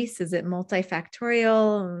increase. Is it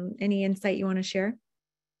multifactorial? Any insight you want to share?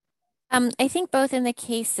 I think both in the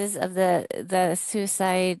cases of the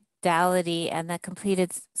suicidality and the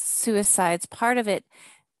completed suicides, part of it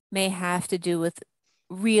may have to do with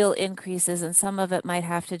real increases, and some of it might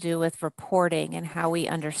have to do with reporting and how we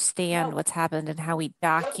understand what's happened and how we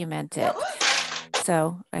document it.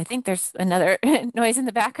 So I think there's another noise in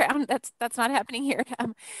the background that's not happening here.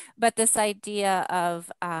 But this idea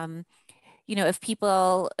of, if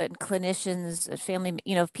people and clinicians, family,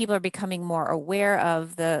 if people are becoming more aware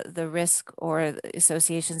of the risk or the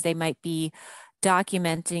associations, they might be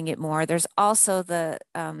documenting it more. There's also the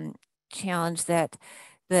challenge that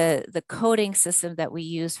the coding system that we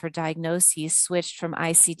use for diagnoses switched from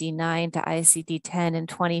ICD-9 to ICD-10 in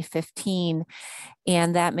 2015.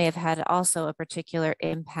 And that may have had also a particular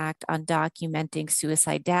impact on documenting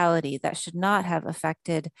suicidality. That should not have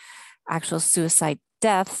affected actual suicide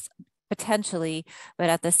deaths, potentially, but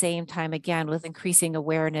at the same time, again, with increasing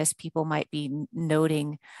awareness, people might be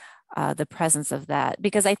noting the presence of that,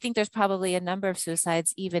 because I think there's probably a number of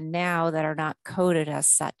suicides even now that are not coded as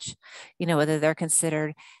such, whether they're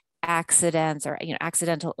considered accidents or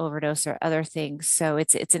accidental overdose or other things. So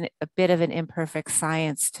it's a bit of an imperfect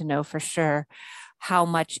science to know for sure how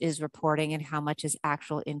much is reporting and how much is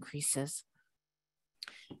actual increases.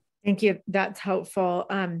 Thank you. That's helpful.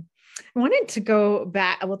 I wanted to go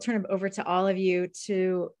back. I will turn it over to all of you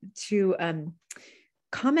to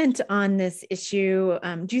comment on this issue.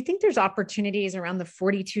 Do you think there's opportunities around the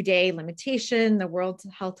 42-day limitation, the World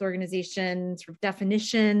Health Organization sort of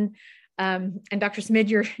definition? And Dr. Smid,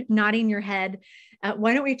 you're nodding your head.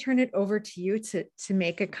 Why don't we turn it over to you to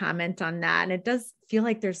make a comment on that? And it does feel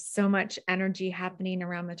like there's so much energy happening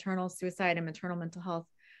around maternal suicide and maternal mental health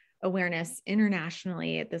awareness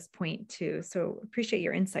internationally at this point too. So appreciate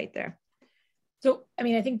your insight there. So,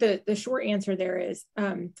 I think the short answer there is,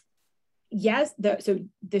 yes.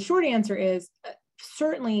 The short answer is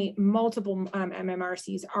certainly multiple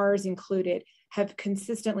MMRCs, ours included, have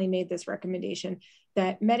consistently made this recommendation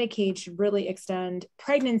that Medicaid should really extend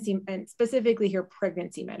pregnancy, and specifically here,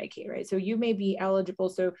 pregnancy Medicaid, right? So you may be eligible.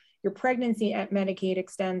 So your pregnancy at Medicaid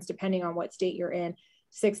extends, depending on what state you're in,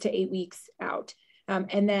 6 to 8 weeks out.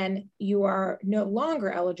 And then you are no longer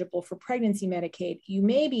eligible for pregnancy Medicaid. You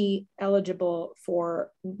may be eligible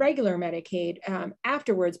for regular Medicaid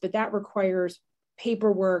afterwards, but that requires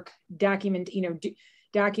paperwork,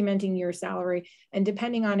 documenting your salary. And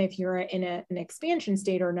depending on if you're in an expansion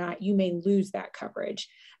state or not, you may lose that coverage.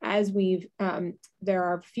 As there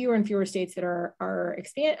are fewer and fewer states that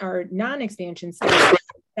are non-expansion states,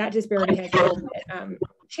 that disparity has a little bit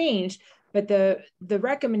changed. But the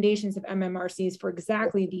recommendations of MMRCs for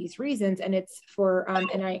exactly these reasons, and it's for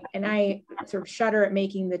and I sort of shudder at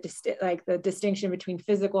making the distinction between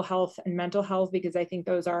physical health and mental health, because I think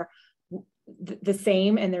those are the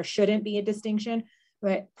same and there shouldn't be a distinction.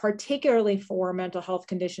 but particularly for mental health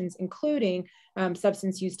conditions, including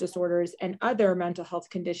substance use disorders and other mental health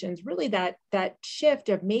conditions, really that shift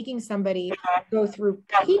of making somebody go through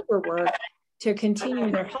paperwork to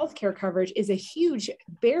continue their healthcare coverage is a huge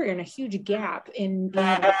barrier and a huge gap in being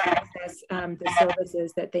able to access the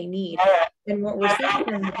services that they need. And what we're seeing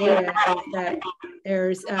from the data is that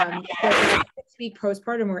there's 6-week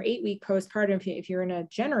postpartum or 8-week postpartum, if you're in a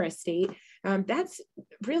generous state, that's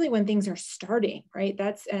really when things are starting, right?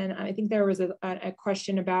 And I think there was a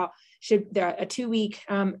question about should a 2-week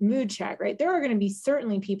mood check, right? There are going to be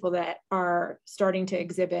certainly people that are starting to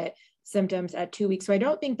exhibit symptoms at 2 weeks. So I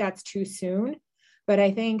don't think that's too soon, but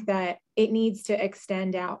I think that it needs to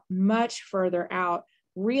extend out much further out,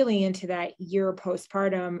 really into that year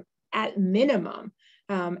postpartum at minimum,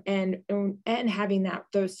 and having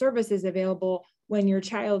those services available when your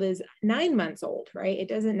child is 9 months old, right? It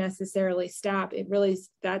doesn't necessarily stop.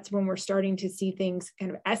 That's when we're starting to see things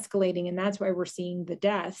kind of escalating. And that's why we're seeing the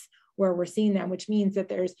deaths where we're seeing them, which means that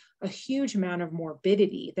there's a huge amount of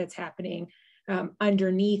morbidity that's happening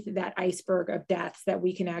underneath that iceberg of deaths that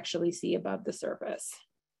we can actually see above the surface.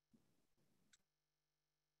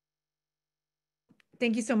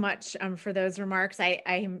 Thank you so much for those remarks.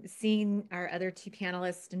 I'm seeing our other two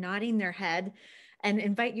panelists nodding their head, and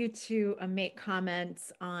invite you to make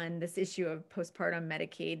comments on this issue of postpartum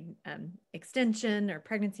Medicaid extension or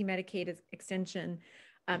pregnancy Medicaid extension,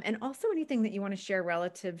 and also anything that you want to share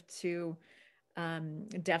relative to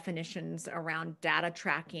definitions around data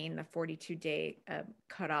tracking, the 42-day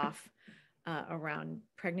cutoff around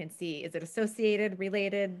pregnancy. Is it associated,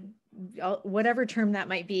 related, whatever term that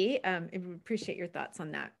might be? I would appreciate your thoughts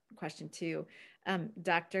on that question too.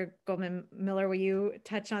 Dr. Goldman Miller, will you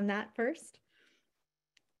touch on that first?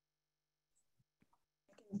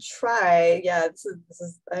 Try. Yeah,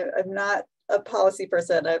 I'm not a policy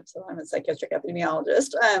person. I'm a psychiatric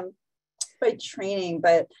epidemiologist by training,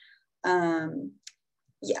 but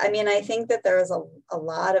yeah, I mean, I think that there is a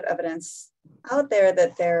lot of evidence out there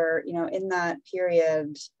that in that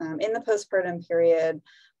period, in the postpartum period,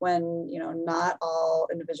 when, not all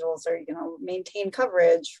individuals are, maintain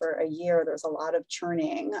coverage for a year, there's a lot of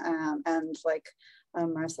churning. And like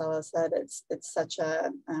Marcella said, it's such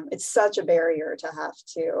a barrier to have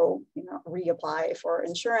to, reapply for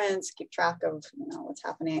insurance, keep track of, what's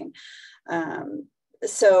happening.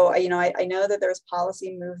 So, I know that there's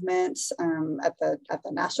policy movements at the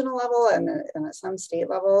national level and at some state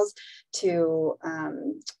levels to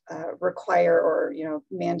require or,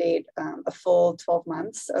 mandate a full 12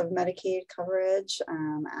 months of Medicaid coverage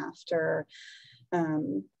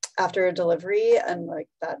after delivery. And like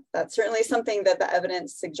that's certainly something that the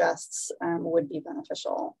evidence suggests would be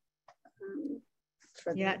beneficial.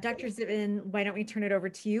 Yeah, Dr. Zivin, why don't we turn it over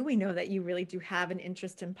to you? We know that you really do have an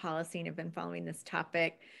interest in policy and have been following this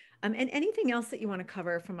topic. And anything else that you want to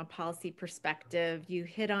cover from a policy perspective? You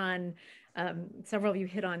hit on, several of you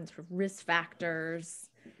hit on sort of risk factors,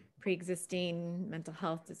 pre-existing mental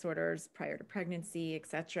health disorders prior to pregnancy, et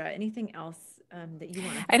cetera. Anything else that you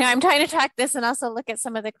want to? I know I'm trying to track this and also look at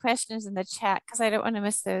some of the questions in the chat because I don't want to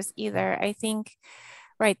miss those either. I think,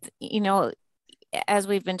 right, as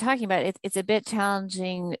we've been talking about, it's a bit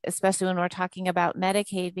challenging, especially when we're talking about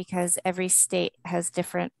Medicaid, because every state has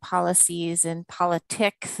different policies and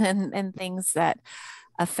politics and things that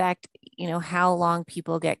affect, how long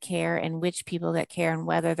people get care and which people get care and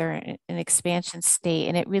whether they're in an expansion state.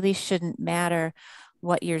 And it really shouldn't matter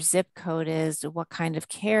what your zip code is, what kind of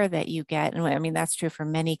care that you get. And I mean, that's true for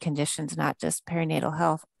many conditions, not just perinatal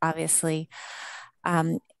health, obviously.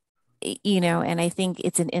 And I think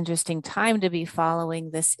it's an interesting time to be following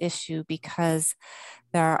this issue because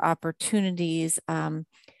there are opportunities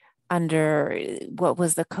under what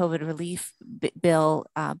was the COVID relief bill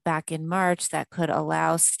back in March that could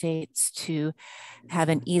allow states to have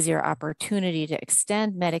an easier opportunity to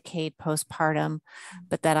extend Medicaid postpartum,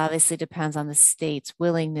 but that obviously depends on the state's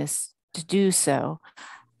willingness to do so.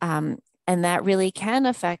 And that really can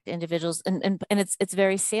affect individuals. And it's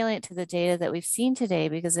very salient to the data that we've seen today,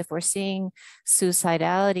 because if we're seeing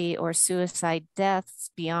suicidality or suicide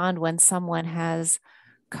deaths beyond when someone has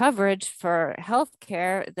coverage for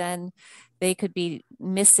healthcare, then they could be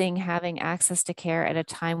missing having access to care at a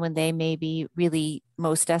time when they maybe really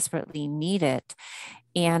most desperately need it.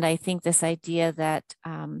 And I think this idea that,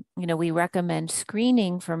 we recommend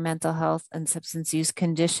screening for mental health and substance use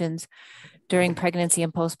conditions during pregnancy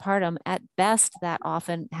and postpartum, at best, that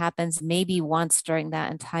often happens maybe once during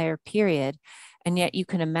that entire period. And yet you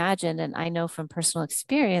can imagine, and I know from personal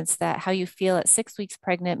experience, that how you feel at 6 weeks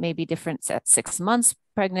pregnant may be different at 6 months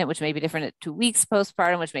pregnant, which may be different at 2 weeks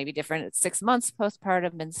postpartum, which may be different at 6 months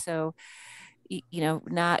postpartum. And so,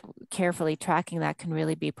 not carefully tracking that can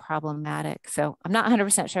really be problematic. So I'm not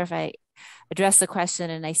 100% sure if I addressed the question,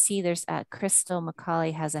 and I see there's Crystal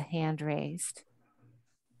McCauley has a hand raised.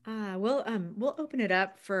 We'll open it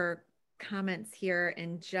up for comments here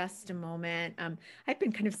in just a moment. I've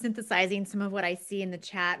been kind of synthesizing some of what I see in the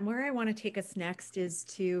chat, and where I want to take us next is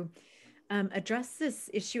to address this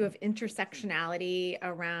issue of intersectionality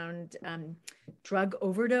around drug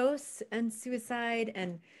overdose and suicide,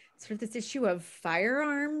 and sort of this issue of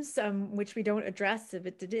firearms, which we don't address.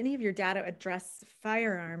 Did any of your data address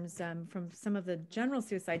firearms? From some of the general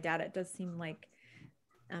suicide data, it does seem like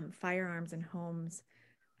firearms in homes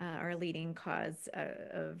are a leading cause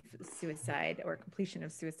of suicide or completion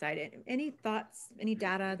of suicide. Any thoughts, any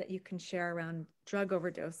data that you can share around drug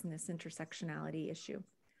overdose and this intersectionality issue?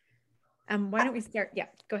 Why don't we start? Yeah,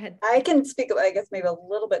 go ahead. I can speak, I guess, maybe a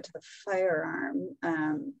little bit to the firearm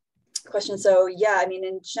question. So yeah, I mean,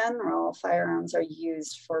 in general, firearms are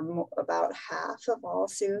used for about half of all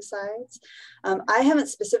suicides. I haven't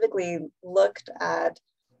specifically looked at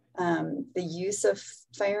the use of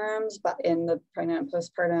firearms but in the pregnant and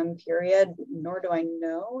postpartum period, nor do I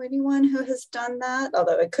know anyone who has done that,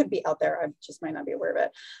 although it could be out there. I just might not be aware of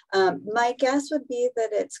it. My guess would be that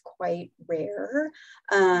it's quite rare,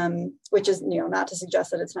 which is, not to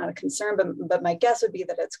suggest that it's not a concern, but my guess would be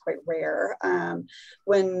that it's quite rare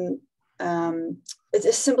it's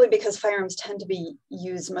just simply because firearms tend to be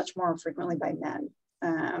used much more frequently by men,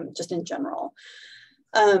 just in general.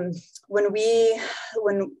 When I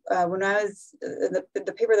was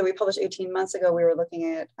the paper that we published 18 months ago, we were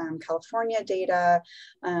looking at California data,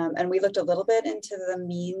 and we looked a little bit into the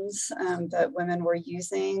means that women were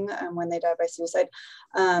using when they died by suicide.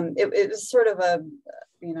 It was sort of a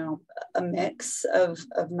mix of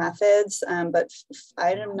methods, but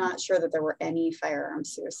I am not sure that there were any firearm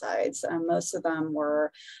suicides. Most of them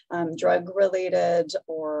were drug related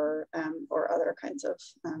or other kinds of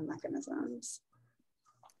mechanisms.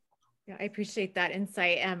 Yeah, I appreciate that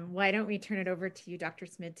insight. Why don't we turn it over to you, Dr.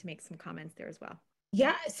 Smid, to make some comments there as well?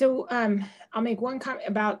 Yeah, so I'll make one comment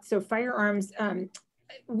about firearms.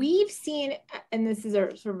 We've seen, and this is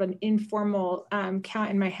a sort of an informal count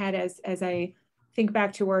in my head as I think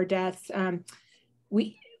back to our deaths.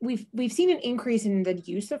 We've seen an increase in the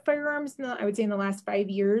use of firearms, I would say, in the last 5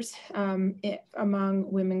 years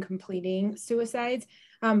among women completing suicides.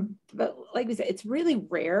 But like we said, it's really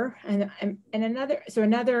rare. And another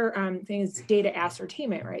thing is data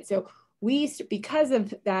ascertainment, right? So because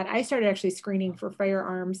of that, I started actually screening for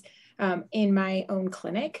firearms in my own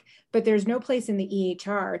clinic, but there's no place in the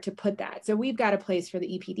EHR to put that. So we've got a place for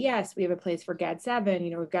the EPDS, we have a place for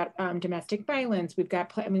GAD-7, we've got domestic violence, we've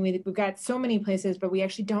got so many places, but we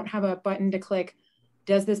actually don't have a button to click,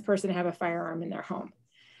 does this person have a firearm in their home?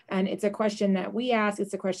 And it's a question that we ask,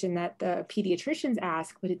 it's a question that the pediatricians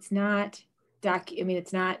ask, but it's not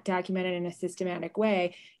documented in a systematic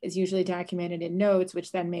way. It's usually documented in notes,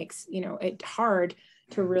 which then makes it hard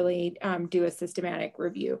to really do a systematic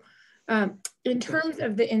review. In terms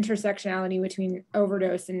of the intersectionality between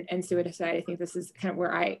overdose and suicide, I think this is kind of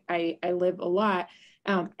where I live a lot.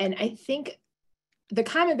 And I think the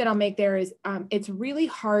comment that I'll make there is it's really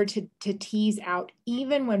hard to tease out,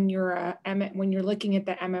 even when you're looking at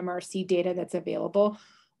the MMRC data that's available,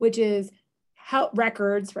 which is health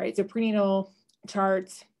records, right? So prenatal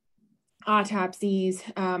charts, autopsies,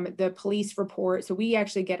 the police report. So we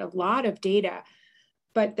actually get a lot of data,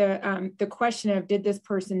 but the question of did this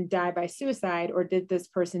person die by suicide or did this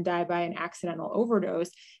person die by an accidental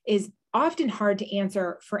overdose is often hard to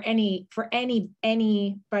answer for anybody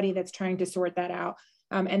that's trying to sort that out.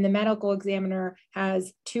 And the medical examiner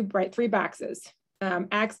has three boxes: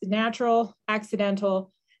 natural,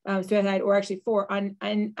 accidental, suicide, or actually four,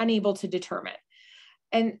 unable to determine.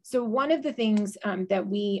 And so one of the things that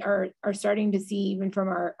we are starting to see, even from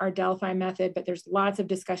our Delphi method, but there's lots of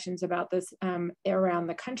discussions about this around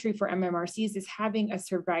the country for MMRCs, is having a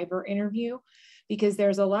survivor interview, because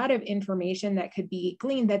there's a lot of information that could be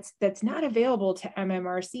gleaned that's not available to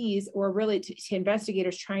MMRCs or really to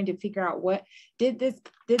investigators trying to figure out did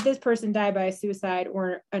this person die by a suicide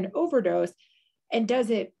or an overdose, and does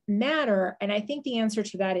it matter? And I think the answer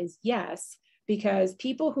to that is yes, because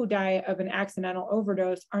people who die of an accidental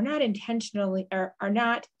overdose are not in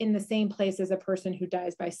the same place as a person who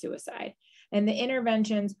dies by suicide. And the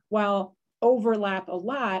interventions, while overlap a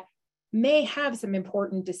lot, may have some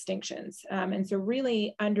important distinctions. And so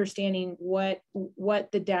really understanding what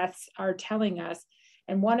the deaths are telling us.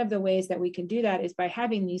 And one of the ways that we can do that is by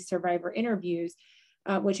having these survivor interviews.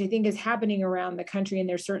 which I think is happening around the country. And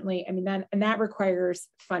there's certainly, I mean, that requires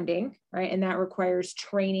funding, right? And that requires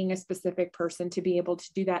training a specific person to be able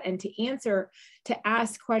to do that and to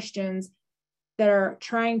ask questions that are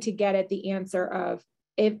trying to get at the answer of,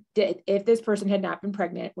 if this person had not been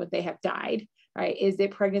pregnant, would they have died? Right? Is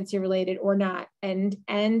it pregnancy related or not? And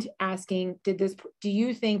asking, do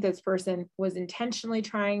you think this person was intentionally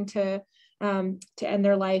trying to end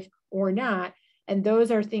their life or not? And those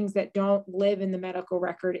are things that don't live in the medical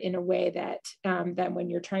record in a way that when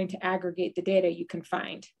you're trying to aggregate the data, you can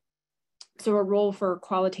find. So a role for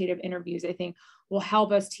qualitative interviews, I think, will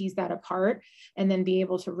help us tease that apart and then be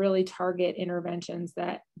able to really target interventions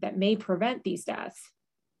that may prevent these deaths.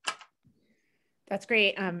 That's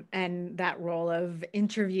great. And that role of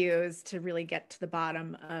interviews to really get to the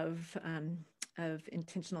bottom of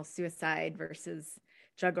intentional suicide versus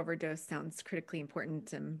drug overdose sounds critically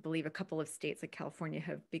important, and I believe a couple of states like California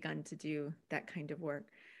have begun to do that kind of work.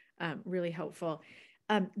 Really helpful.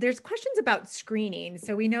 There's questions about screening.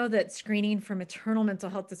 So we know that screening for maternal mental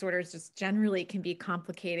health disorders just generally can be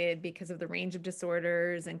complicated because of the range of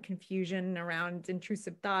disorders and confusion around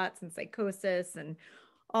intrusive thoughts and psychosis and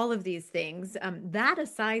all of these things. That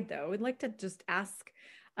aside, though, I'd like to just ask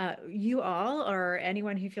you all, or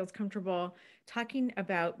anyone who feels comfortable, talking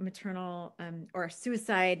about maternal or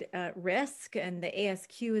suicide risk. And the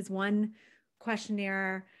ASQ is one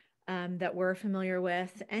questionnaire that we're familiar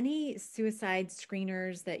with. Any suicide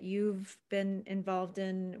screeners that you've been involved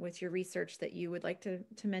in with your research that you would like to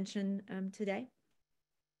mention today?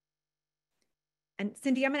 And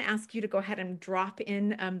Cindy, I'm going to ask you to go ahead and drop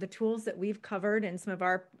in the tools that we've covered in some of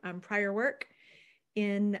our prior work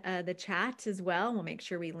in the chat as well. We'll make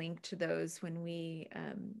sure we link to those when we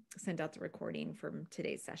send out the recording from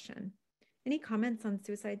today's session. Any comments on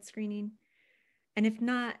suicide screening? And if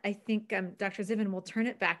not, I think Dr. Zivan, will turn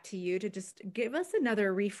it back to you to just give us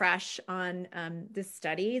another refresh on this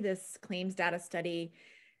study, this claims data study.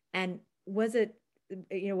 And was it,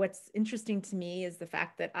 what's interesting to me is the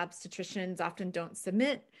fact that obstetricians often don't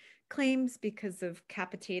submit claims because of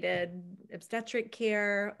capitated obstetric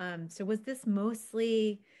care. So was this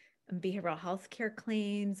mostly behavioral health care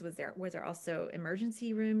claims? Was there also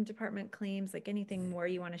emergency room department claims? Like anything more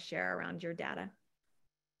you want to share around your data?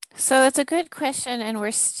 So it's a good question, and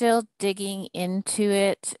we're still digging into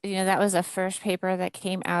it. That was a first paper that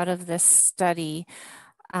came out of this study,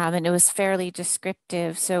 and it was fairly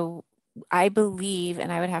descriptive. So I believe,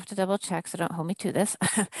 and I would have to double check, so don't hold me to this,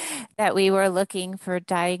 that we were looking for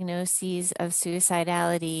diagnoses of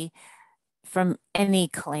suicidality from any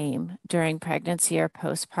claim during pregnancy or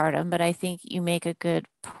postpartum. But I think you make a good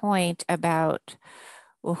point about,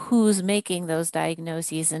 well, who's making those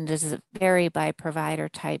diagnoses, and does it vary by provider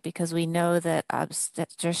type? Because we know that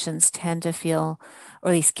obstetricians tend to feel, or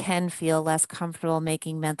at least can feel, less comfortable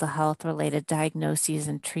making mental health related diagnoses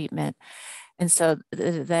and treatment. And so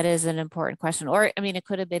that is an important question. Or, I mean, it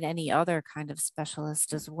could have been any other kind of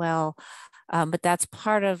specialist as well. But that's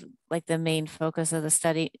part of like the main focus of the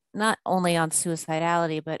study, not only on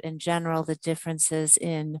suicidality, but in general, the differences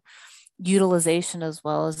in utilization as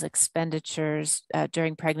well as expenditures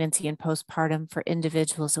during pregnancy and postpartum for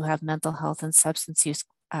individuals who have mental health and substance use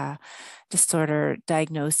disorder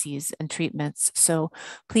diagnoses and treatments. So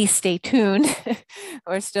please stay tuned.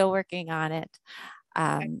 We're still working on it.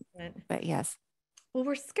 But yes. Well,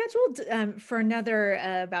 we're scheduled for another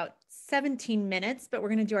about 17 minutes, but we're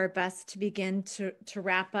going to do our best to begin to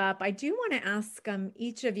wrap up. I do want to ask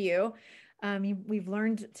each of you, we've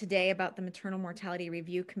learned today about the Maternal Mortality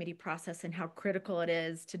Review Committee process and how critical it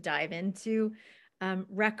is to dive into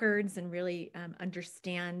records and really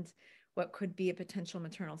understand what could be a potential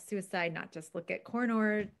maternal suicide, not just look at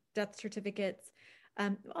coroner death certificates.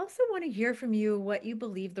 Also want to hear from you what you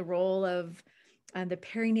believe the role of the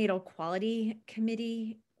Perinatal Quality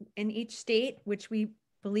Committee in each state, which we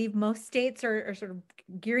believe most states are sort of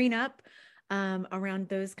gearing up around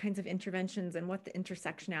those kinds of interventions, and what the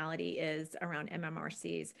intersectionality is around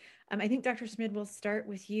MMRCs. I think Dr. Smid, we'll start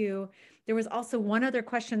with you. There was also one other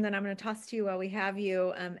question that I'm going to toss to you while we have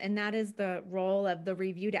you, and that is the role of the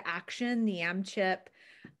Review to Action, the AMCHIP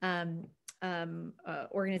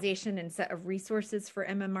organization and set of resources for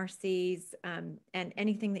MMRCs, and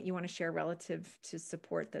anything that you want to share relative to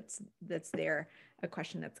support that's there, a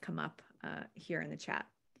question that's come up here in the chat.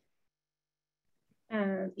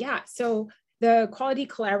 Yeah, so the quality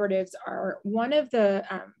collaboratives are one of the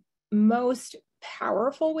most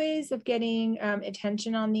powerful ways of getting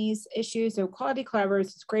attention on these issues. So quality collaboratives,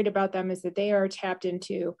 what's great about them is that they are tapped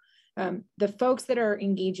into the folks that are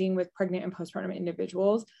engaging with pregnant and postpartum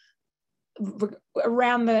individuals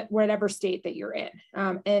around the whatever state that you're in.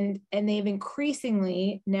 And they've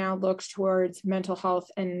increasingly now looked towards mental health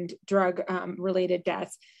and drug related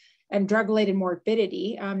deaths and drug related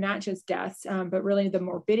morbidity, not just deaths, but really the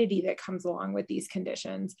morbidity that comes along with these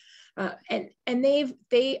conditions. And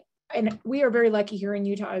we are very lucky here in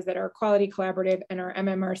Utah is that our Quality Collaborative and our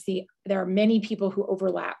MMRC, there are many people who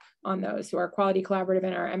overlap on those. So our Quality Collaborative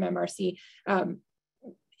and our MMRC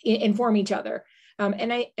inform each other.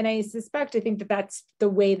 And I suspect, I think that that's the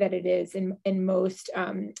way that it is in most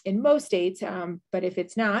states. But if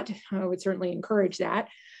it's not, I would certainly encourage that.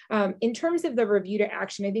 In terms of the review to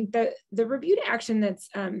action, I think that the review to action that's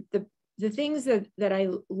the things that I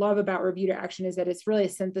love about review to action is that it's really a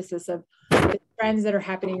synthesis of the trends that are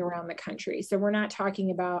happening around the country. So we're not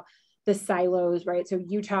talking about the silos, right? So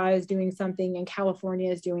Utah is doing something and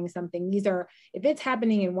California is doing something. These are, if it's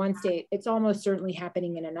happening in one state, it's almost certainly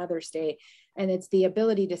happening in another state. And it's the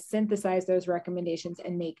ability to synthesize those recommendations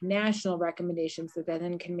and make national recommendations that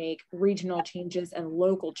then can make regional changes and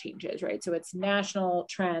local changes, right? So it's national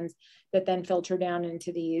trends that then filter down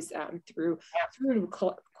into these through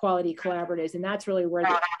quality collaboratives. And that's really where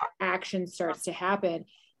the action starts to happen,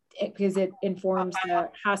 because it informs the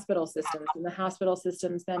hospital systems, and the hospital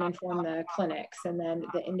systems then inform the clinics, and then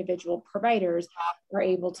the individual providers are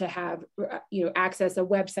able to have access a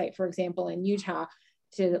website, for example, in Utah,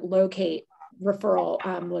 to locate referral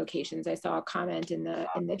locations. I saw a comment in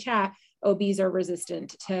the chat. OBs are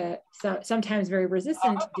resistant to, sometimes very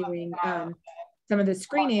resistant to doing some of the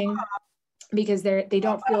screening, because they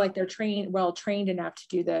don't feel like they're well trained enough to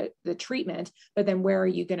do the treatment. But then where are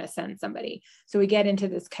you going to send somebody? So we get into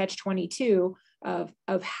this catch-22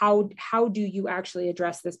 of how do you actually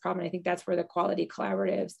address this problem? I think that's where the quality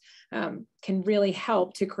collaboratives can really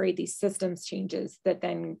help to create these systems changes that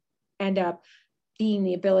then end up being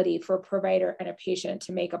the ability for a provider and a patient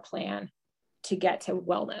to make a plan to get to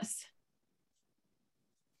wellness.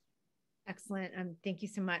 Excellent. Thank you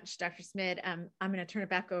so much, Dr. Smid. I'm going to turn it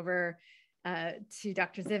back over to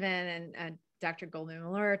Dr. Zivan and Dr.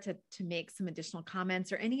 Goldman-Malur to make some additional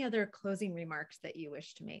comments or any other closing remarks that you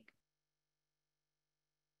wish to make.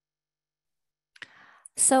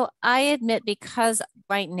 So I admit, because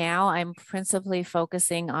right now I'm principally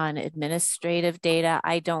focusing on administrative data,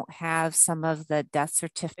 I don't have some of the death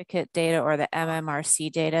certificate data or the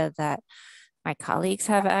MMRC data that my colleagues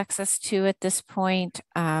have access to at this point.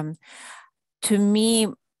 To me,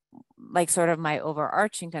 like sort of my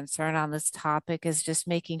overarching concern on this topic is just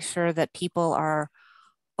making sure that people are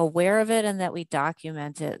aware of it and that we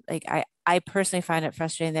document it. Like I personally find it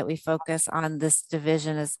frustrating that we focus on this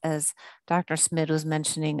division, as Dr. Smid was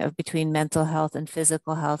mentioning, of between mental health and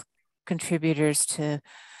physical health contributors to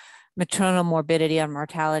maternal morbidity and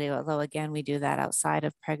mortality, although again, we do that outside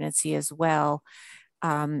of pregnancy as well.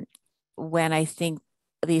 When I think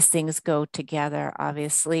these things go together,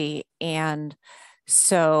 obviously. And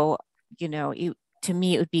so, to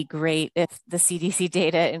me, it would be great if the CDC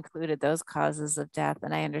data included those causes of death.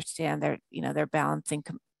 And I understand they're balancing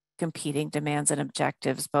competing demands and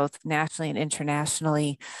objectives, both nationally and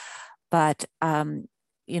internationally. But,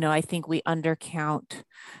 I think we undercount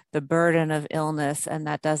the burden of illness, and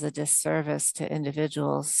that does a disservice to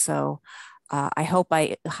individuals. So I hope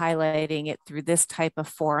by highlighting it through this type of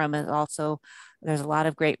forum, and also there's a lot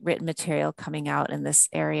of great written material coming out in this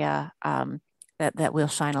area that will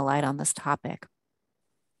shine a light on this topic.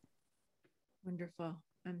 Wonderful.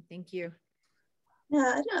 Thank you.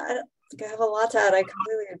 Yeah, I don't think I have a lot to add. I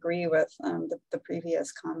completely agree with the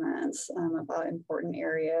previous comments about important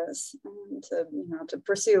areas to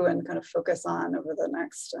pursue and kind of focus on over the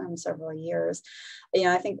next several years.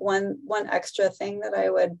 I think one extra thing that I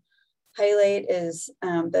would highlight is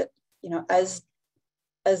that as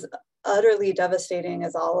utterly devastating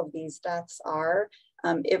as all of these deaths are,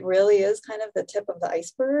 it really is kind of the tip of the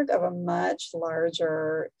iceberg of a much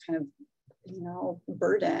larger kind of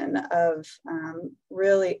burden of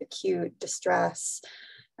really acute distress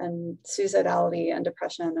and suicidality and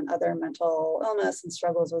depression and other mental illness and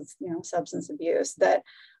struggles with substance abuse that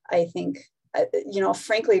I think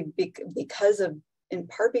frankly in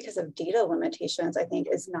part because of data limitations, I think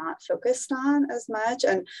is not focused on as much.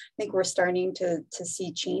 And I think we're starting to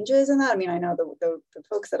see changes in that. I mean, I know the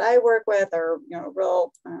folks that I work with are,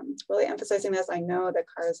 really emphasizing this. I know that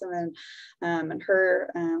Carson and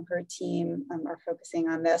her team are focusing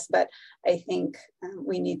on this, but I think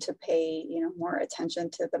we need to pay, more attention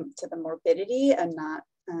to the morbidity and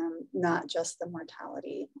not just the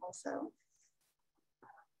mortality also.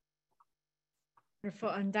 Wonderful.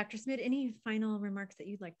 And Dr. Smid, any final remarks that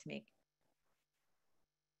you'd like to make?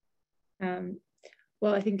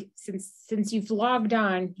 well, I think since you've logged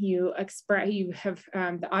on, you have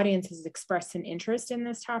the audience has expressed an interest in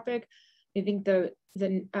this topic. I think the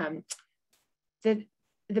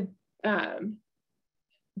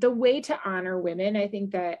way to honor women, I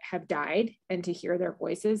think, that have died and to hear their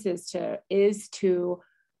voices is to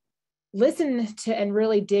listen to and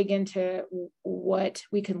really dig into what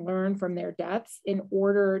we can learn from their deaths in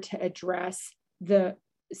order to address the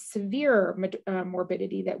severe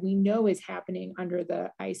morbidity that we know is happening under the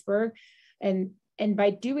iceberg. And by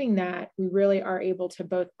doing that, we really are able to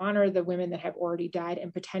both honor the women that have already died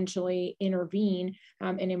and potentially intervene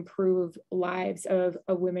and improve lives of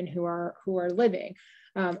women who are living.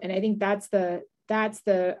 And I think that's the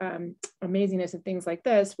amazingness of things like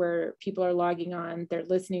this, where people are logging on, they're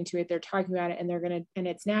listening to it, they're talking about it, and and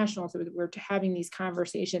it's national. So we're having these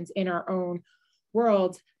conversations in our own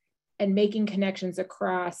world and making connections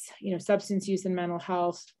across, substance use and mental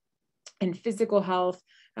health and physical health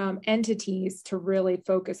entities to really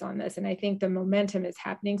focus on this. And I think the momentum is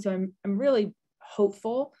happening. So I'm really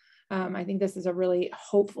hopeful. I think this is a really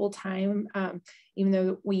hopeful time, even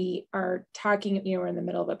though we are talking, we're in the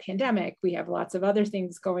middle of a pandemic, we have lots of other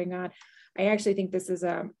things going on. I actually think this is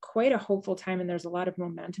quite a hopeful time, and there's a lot of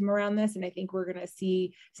momentum around this. And I think we're going to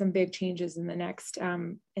see some big changes in the next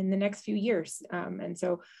few years. And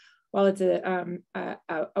so while it's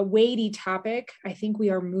a weighty topic, I think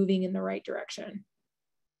we are moving in the right direction.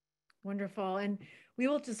 Wonderful. And we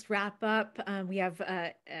will just wrap up. We have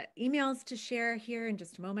emails to share here in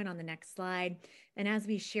just a moment on the next slide. And as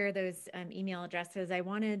we share those email addresses, I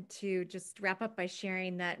wanted to just wrap up by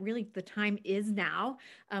sharing that really the time is now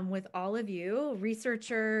with all of you,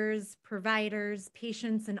 researchers, providers,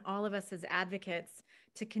 patients, and all of us as advocates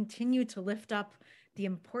to continue to lift up the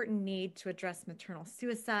important need to address maternal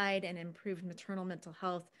suicide and improve maternal mental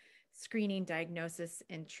health screening, diagnosis,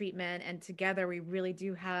 and treatment. And together we really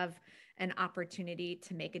do have an opportunity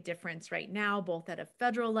to make a difference right now, both at a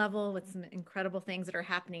federal level with some incredible things that are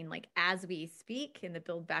happening like as we speak in the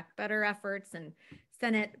Build Back Better efforts and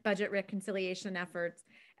Senate budget reconciliation efforts,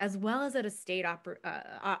 as well as at a state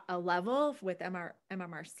a level with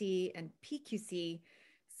MMRC and PQC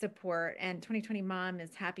support. And 2020 Mom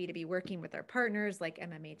is happy to be working with our partners like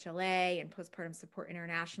MMHLA and Postpartum Support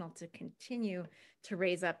International to continue to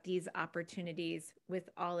raise up these opportunities with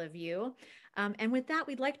all of you. And with that,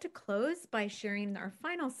 we'd like to close by sharing our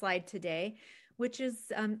final slide today, which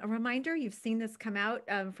is a reminder. You've seen this come out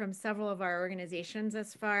from several of our organizations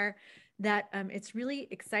thus far, that it's really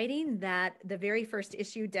exciting that the very first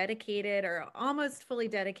issue dedicated or almost fully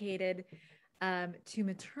dedicated to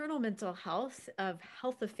maternal mental health of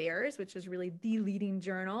Health Affairs, which is really the leading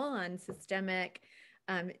journal on systemic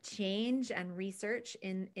change and research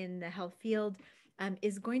in the health field,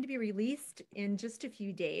 is going to be released in just a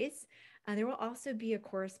few days. There will also be a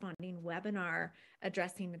corresponding webinar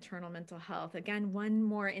addressing maternal mental health. Again, one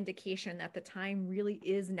more indication that the time really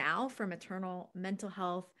is now for maternal mental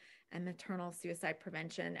health and maternal suicide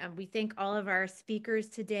prevention. We thank all of our speakers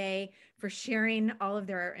today for sharing all of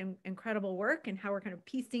their incredible work and how we're kind of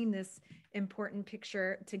piecing this important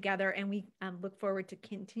picture together. And we look forward to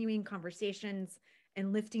continuing conversations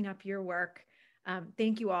and lifting up your work.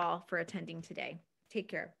 Thank you all for attending today. Take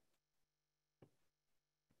care.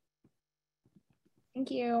 Thank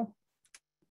you.